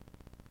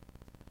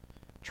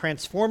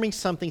 Transforming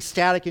something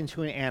static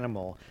into an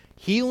animal,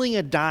 healing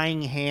a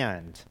dying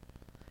hand,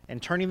 and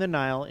turning the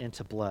Nile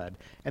into blood.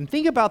 And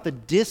think about the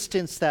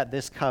distance that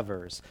this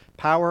covers.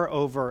 Power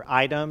over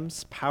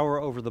items,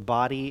 power over the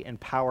body, and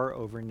power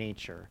over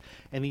nature.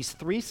 And these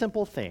three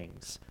simple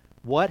things,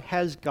 what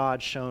has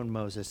God shown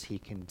Moses he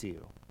can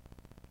do?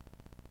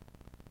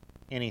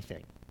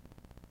 Anything.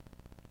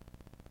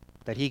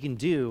 That he can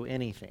do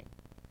anything.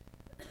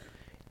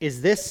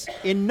 Is this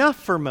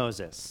enough for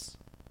Moses?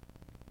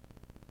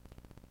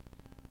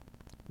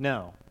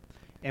 No.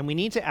 And we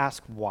need to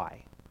ask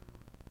why.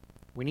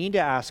 We need to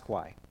ask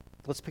why.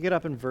 Let's pick it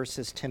up in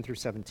verses 10 through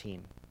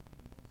 17.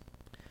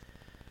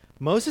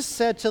 Moses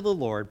said to the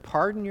Lord,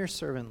 pardon your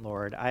servant,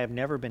 Lord. I have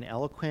never been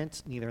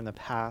eloquent, neither in the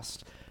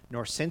past,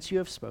 nor since you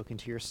have spoken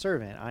to your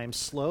servant. I am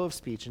slow of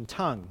speech and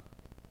tongue.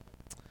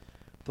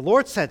 The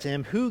Lord said to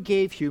him, who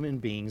gave human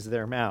beings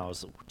their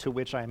mouths? To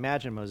which I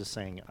imagine Moses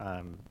saying,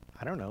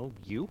 I don't know,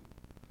 you?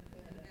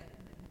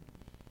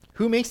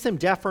 Who makes them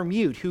deaf or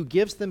mute? Who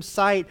gives them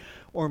sight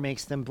or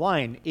makes them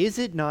blind? Is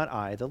it not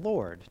I, the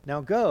Lord?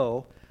 Now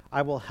go,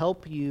 I will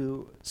help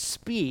you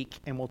speak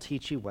and will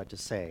teach you what to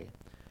say.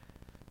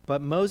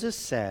 But Moses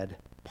said,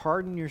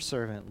 pardon your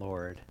servant,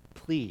 Lord.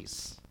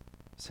 Please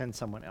send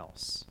someone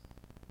else.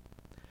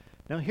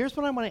 Now here's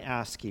what I want to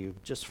ask you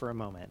just for a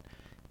moment.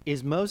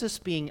 Is Moses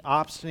being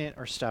obstinate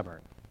or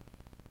stubborn?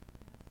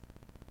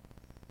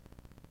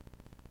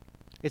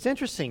 It's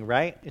interesting,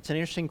 right? It's an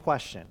interesting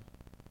question.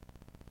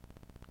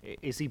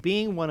 Is he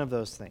being one of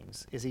those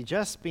things? Is he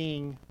just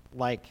being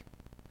like,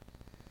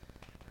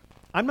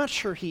 I'm not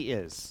sure he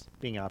is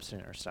being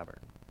obstinate or stubborn.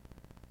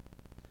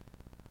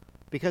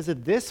 Because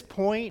at this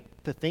point,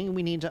 the thing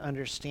we need to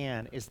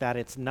understand is that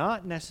it's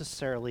not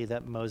necessarily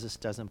that Moses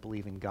doesn't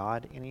believe in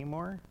God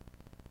anymore.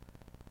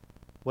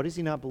 What does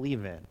he not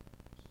believe in?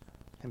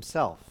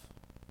 Himself.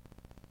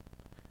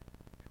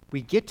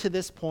 We get to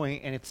this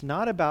point, and it's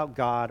not about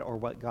God or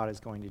what God is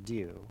going to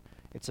do.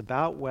 It's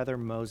about whether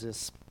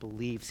Moses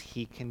believes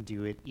he can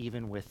do it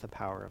even with the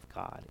power of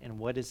God. And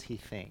what does he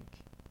think?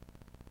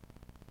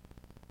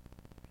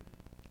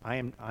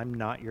 I'm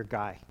not your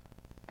guy.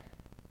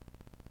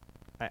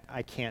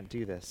 I can't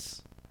do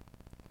this.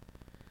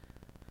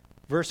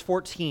 Verse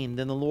 14,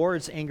 then the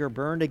Lord's anger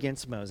burned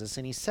against Moses,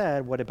 and he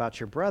said, what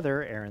about your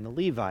brother, Aaron the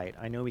Levite?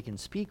 I know he can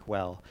speak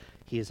well.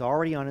 He is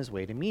already on his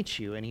way to meet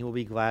you, and he will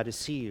be glad to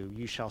see you.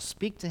 You shall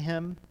speak to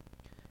him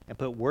and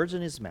put words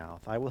in his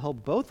mouth. I will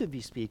help both of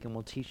you speak and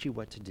will teach you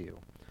what to do.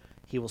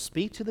 He will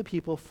speak to the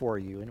people for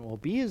you, and it will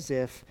be as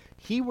if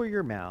he were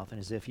your mouth and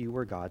as if you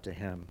were God to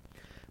him.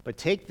 But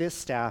take this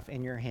staff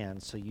in your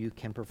hand so you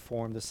can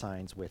perform the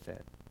signs with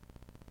it.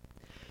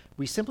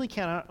 We simply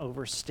cannot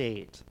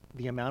overstate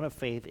the amount of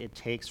faith it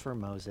takes for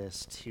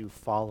Moses to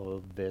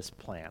follow this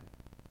plan.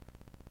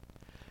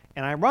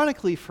 And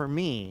ironically for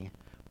me,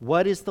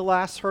 what is the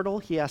last hurdle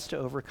he has to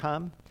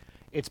overcome?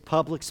 It's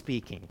public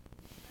speaking.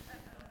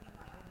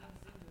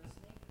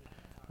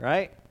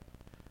 Right?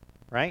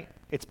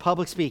 It's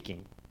public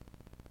speaking.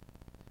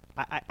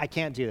 I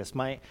can't do this.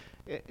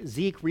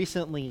 Zeke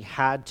recently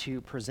had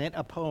to present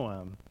a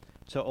poem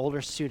to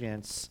older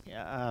students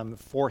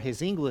for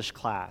his English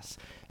class.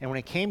 And when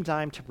it came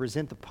time to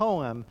present the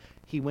poem,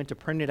 he went to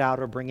print it out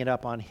or bring it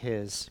up on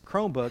his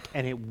Chromebook,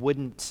 and it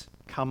wouldn't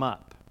come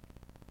up.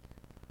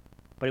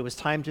 But it was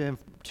time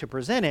to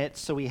present it,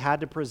 so he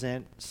had to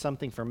present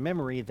something from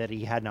memory that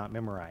he had not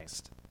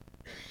memorized.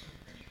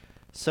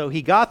 So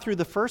he got through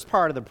the first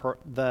part of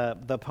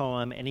the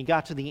poem, and he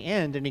got to the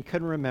end, and he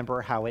couldn't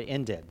remember how it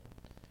ended.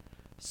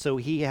 So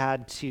he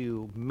had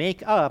to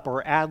make up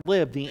or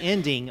ad-lib the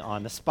ending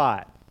on the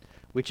spot,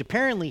 which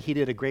apparently he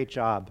did a great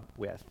job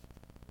with.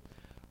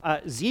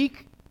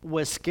 Zeke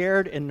was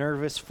scared and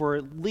nervous for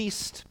at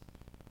least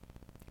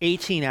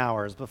 18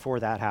 hours before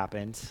that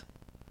happened,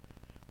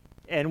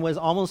 and was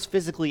almost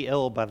physically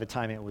ill by the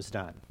time it was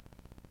done.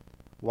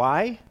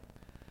 Why?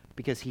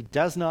 Because he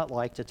does not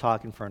like to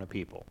talk in front of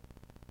people.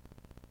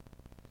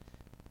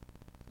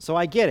 So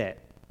I get it,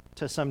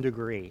 to some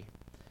degree,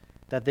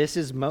 that this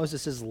is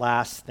Moses'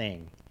 last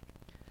thing.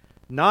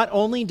 Not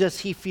only does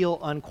he feel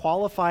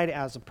unqualified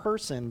as a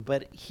person,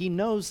 but he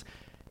knows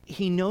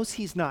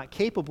he's not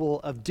capable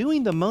of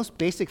doing the most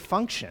basic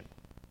function,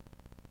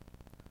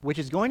 which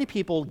is going to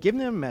people, giving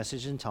them a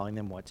message and telling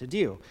them what to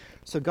do.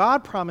 So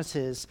God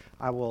promises,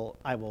 I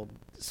will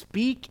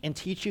speak and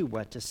teach you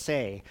what to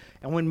say.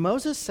 And when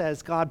Moses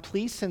says, God,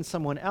 please send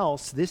someone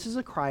else, this is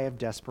a cry of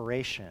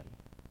desperation.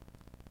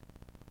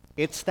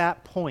 It's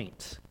that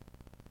point.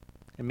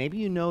 And maybe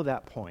you know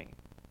that point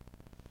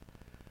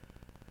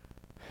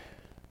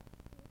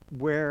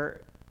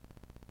where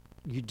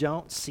you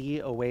don't see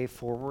a way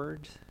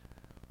forward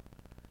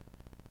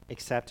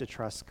except to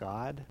trust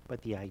God,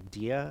 but the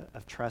idea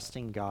of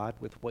trusting God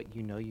with what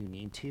you know you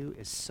need to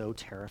is so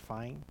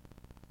terrifying.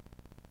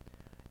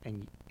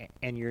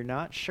 And you're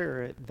not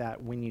sure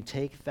that when you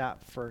take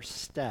that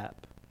first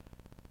step,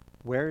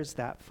 where is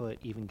that foot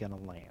even going to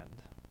land?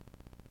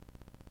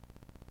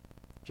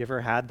 Have you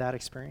ever had that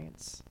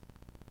experience?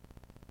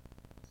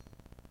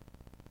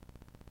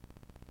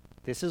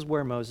 This is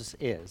where Moses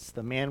is,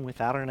 the man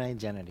without an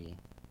identity,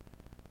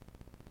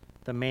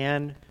 the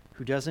man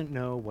who doesn't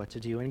know what to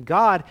do. And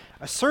God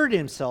asserted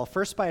himself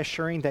first by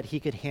assuring that he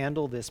could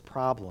handle this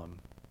problem.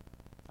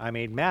 I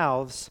made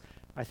mouths,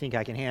 I think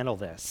I can handle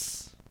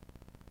this.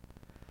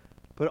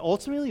 But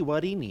ultimately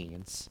what he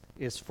needs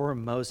is for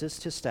Moses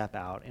to step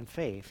out in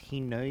faith. He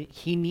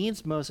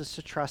needs Moses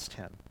to trust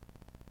him.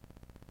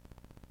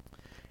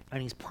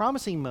 And he's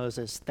promising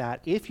Moses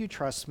that if you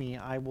trust me,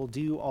 I will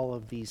do all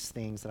of these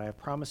things that I have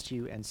promised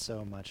you and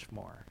so much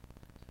more.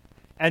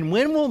 And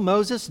when will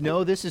Moses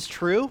know this is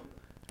true?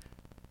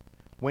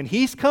 When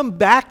he's come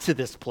back to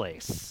this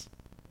place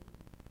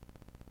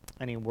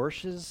and he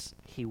worships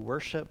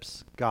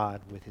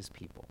God with his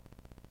people.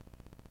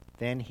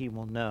 Then he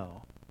will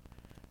know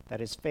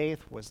that his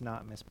faith was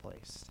not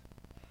misplaced.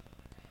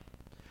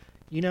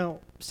 You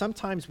know,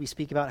 sometimes we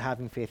speak about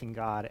having faith in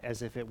God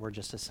as if it were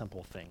just a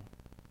simple thing.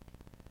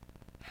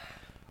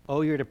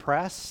 Oh, you're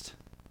depressed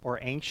or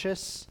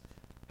anxious?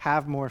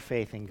 Have more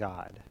faith in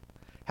God.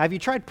 Have you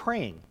tried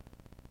praying?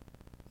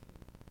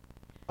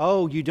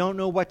 Oh, you don't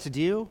know what to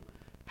do?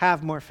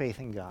 Have more faith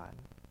in God.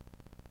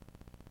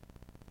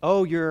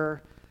 Oh,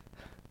 you're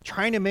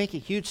trying to make a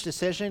huge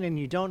decision and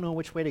you don't know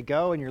which way to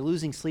go and you're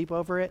losing sleep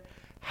over it?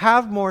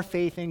 Have more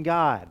faith in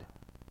God.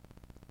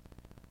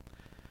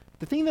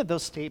 The thing that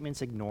those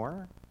statements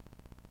ignore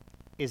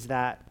is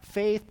that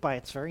faith, by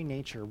its very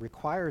nature,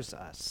 requires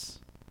us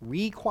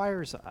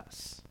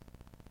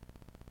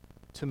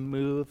to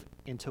move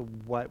into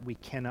what we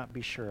cannot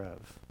be sure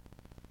of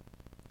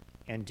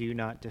and do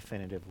not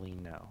definitively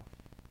know.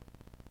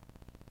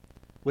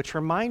 Which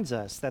reminds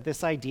us that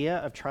this idea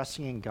of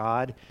trusting in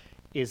God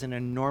is an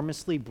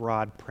enormously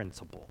broad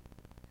principle.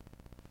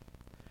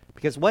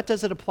 Because what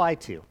does it apply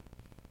to?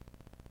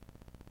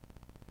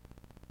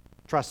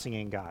 Trusting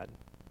in God.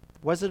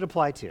 What does it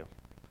apply to?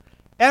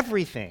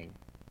 Everything.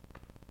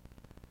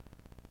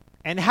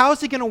 And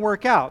how's it going to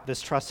work out,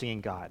 this trusting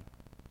in God?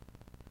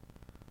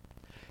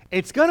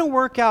 It's going to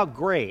work out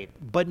great,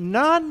 but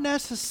not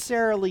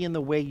necessarily in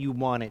the way you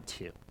want it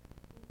to.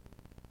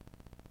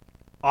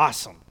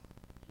 Awesome.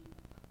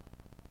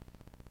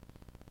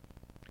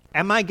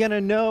 Am I going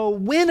to know?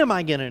 When am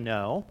I going to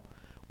know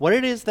what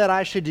it is that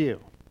I should do?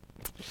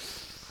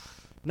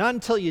 Not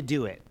until you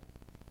do it.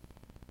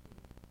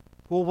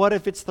 Well, what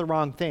if it's the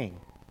wrong thing?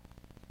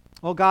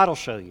 Well, God will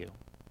show you.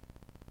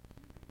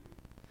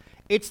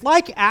 It's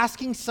like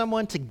asking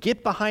someone to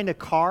get behind a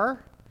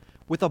car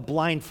with a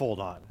blindfold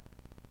on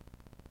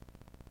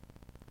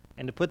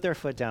and to put their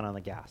foot down on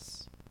the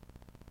gas.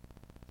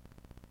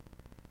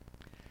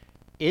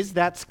 Is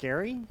that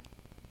scary?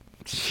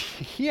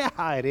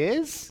 Yeah, it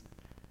is.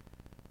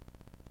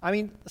 I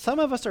mean, some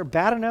of us are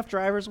bad enough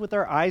drivers with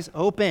our eyes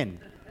open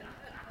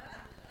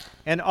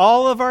and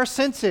all of our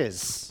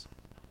senses.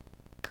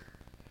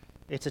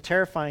 It's a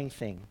terrifying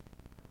thing.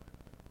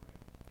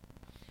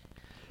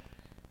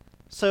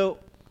 So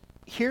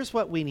here's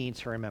what we need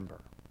to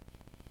remember.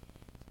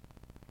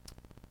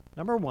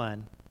 Number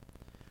one,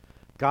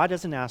 God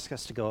doesn't ask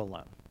us to go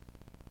alone.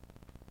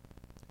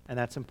 And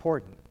that's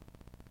important.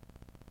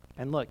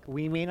 And look,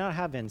 we may not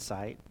have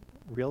insight,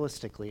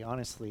 realistically,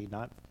 honestly,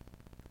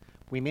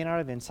 we may not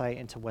have insight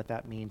into what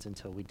that means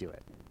until we do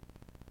it.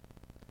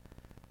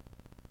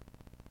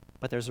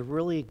 But there's a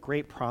really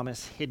great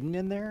promise hidden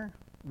in there,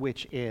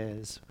 which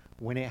is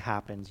when it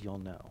happens, you'll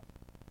know.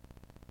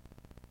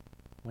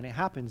 When it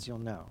happens, you'll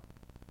know.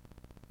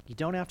 You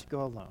don't have to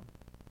go alone.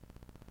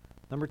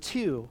 Number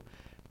two,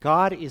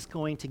 God is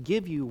going to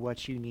give you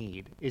what you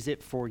need. Is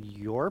it for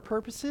your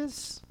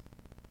purposes?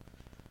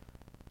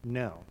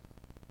 No.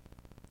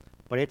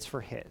 But it's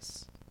for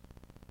His.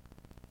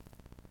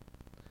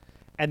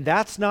 And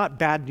that's not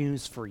bad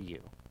news for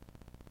you.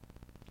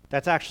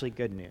 That's actually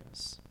good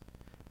news.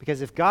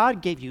 Because if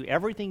God gave you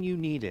everything you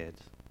needed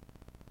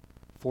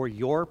for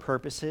your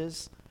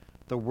purposes,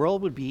 the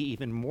world would be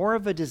even more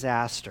of a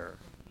disaster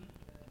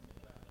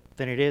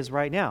than it is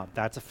right now.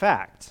 That's a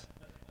fact.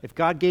 If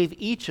God gave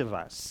each of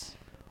us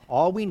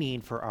all we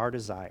need for our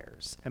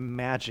desires,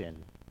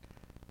 imagine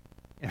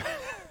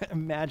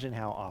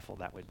how awful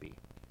that would be.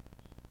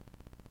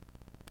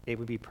 It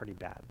would be pretty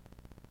bad.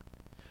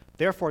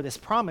 Therefore, this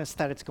promise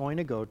that it's going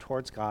to go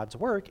towards God's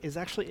work is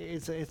actually,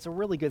 it's a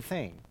really good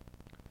thing.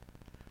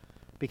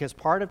 Because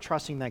part of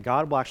trusting that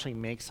God will actually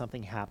make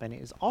something happen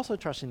is also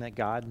trusting that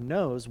God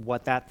knows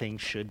what that thing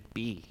should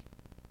be.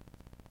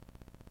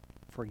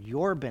 For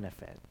your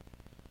benefit.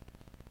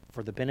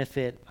 For the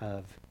benefit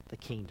of the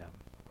kingdom.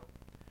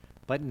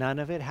 But none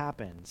of it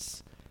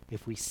happens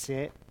if we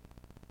sit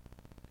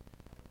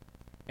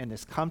in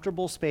this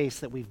comfortable space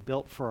that we've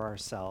built for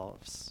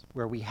ourselves,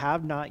 where we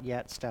have not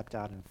yet stepped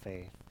out in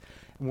faith,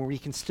 and where we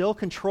can still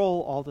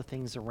control all the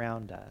things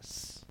around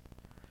us.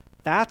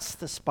 That's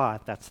the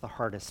spot that's the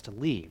hardest to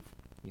leave,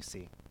 you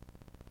see,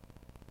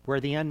 where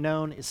the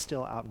unknown is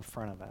still out in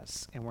front of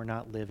us, and we're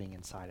not living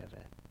inside of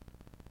it.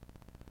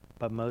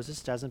 But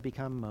Moses doesn't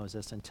become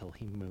Moses until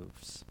he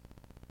moves.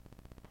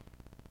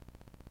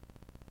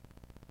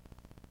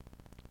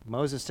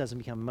 Moses doesn't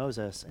become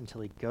Moses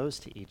until he goes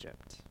to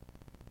Egypt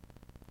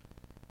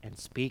and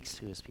speaks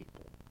to his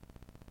people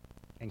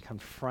and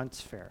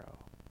confronts Pharaoh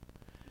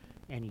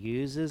and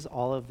uses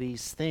all of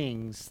these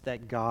things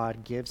that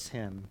God gives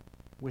him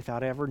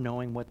without ever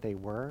knowing what they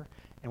were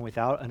and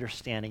without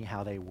understanding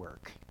how they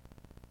work.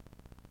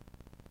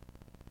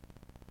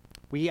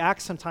 We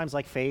act sometimes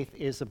like faith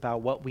is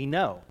about what we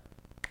know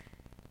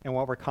and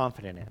what we're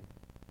confident in.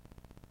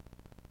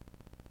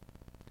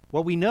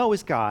 What we know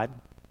is God,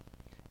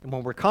 and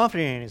what we're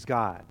confident in is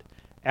God.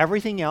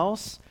 Everything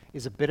else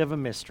is a bit of a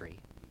mystery.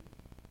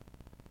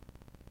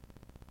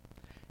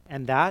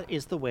 And that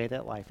is the way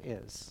that life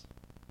is.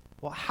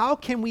 Well, how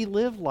can we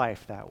live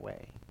life that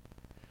way?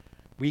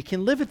 We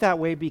can live it that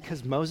way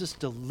because Moses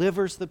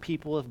delivers the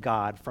people of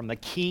God from the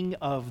king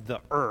of the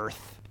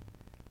earth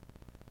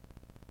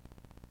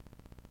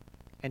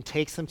and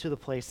takes them to the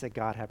place that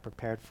God had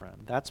prepared for them.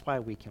 That's why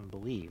we can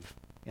believe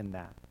in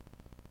that.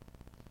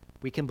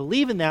 We can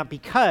believe in that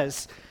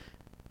because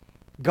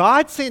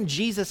God sent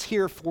Jesus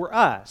here for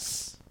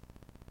us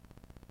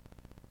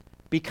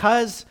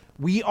because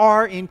we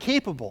are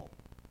incapable.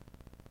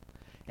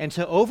 And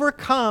to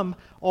overcome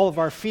all of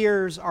our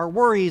fears, our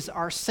worries,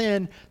 our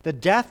sin, the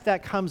death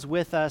that comes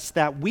with us,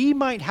 that we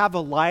might have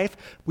a life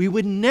we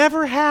would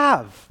never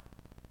have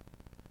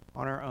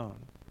on our own.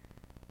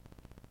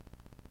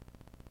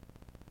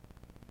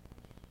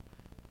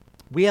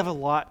 We have a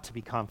lot to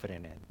be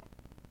confident in,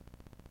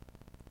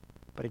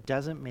 but it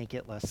doesn't make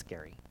it less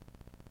scary.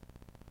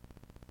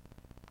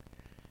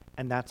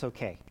 And that's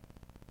okay,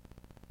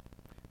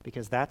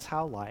 because that's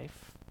how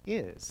life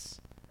is,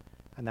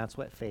 and that's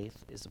what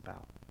faith is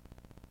about.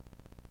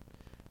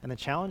 And the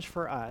challenge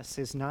for us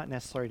is not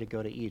necessarily to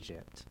go to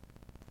Egypt,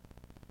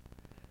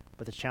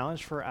 but the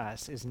challenge for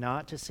us is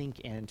not to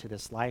sink into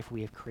this life we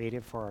have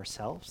created for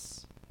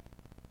ourselves,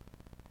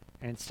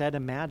 and instead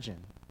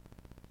imagine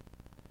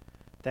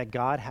that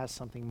God has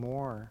something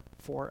more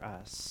for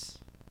us,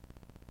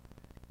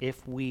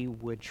 if we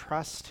would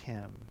trust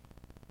him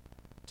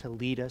to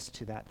lead us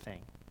to that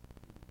thing.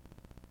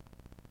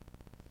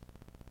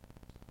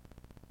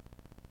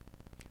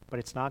 But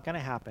it's not going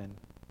to happen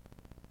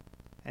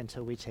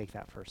until we take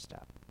that first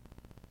step.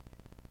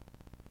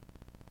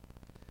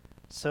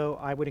 So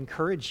I would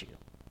encourage you,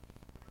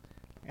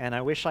 and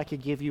I wish I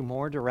could give you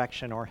more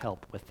direction or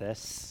help with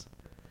this.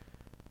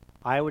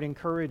 I would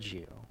encourage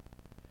you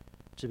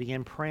to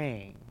begin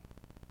praying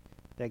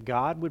that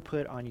God would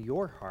put on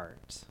your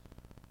heart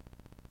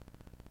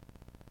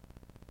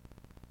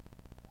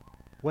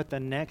what the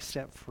next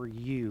step for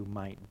you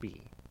might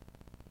be.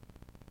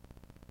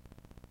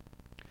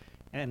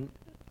 And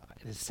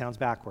this sounds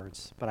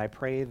backwards, but I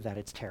pray that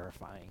it's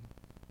terrifying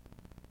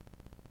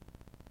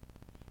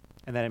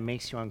and that it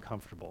makes you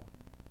uncomfortable.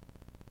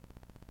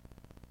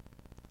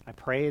 I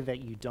pray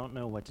that you don't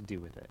know what to do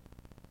with it.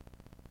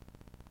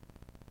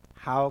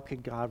 How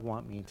could God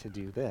want me to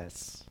do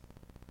this?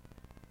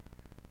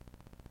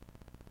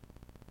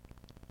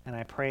 And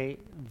I pray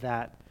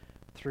that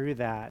through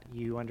that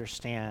you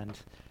understand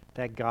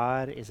that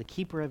God is a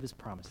keeper of his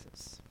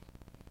promises,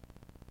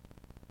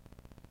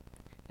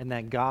 and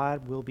that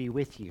God will be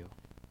with you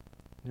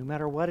no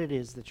matter what it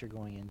is that you're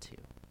going into,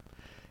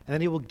 and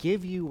that he will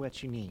give you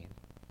what you need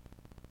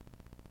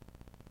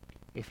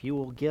if you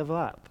will give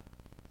up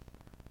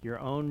your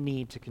own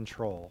need to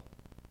control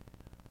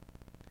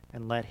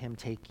and let him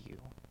take you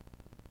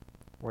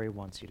where he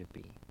wants you to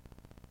be.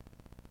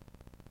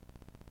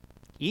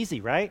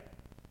 Easy, right?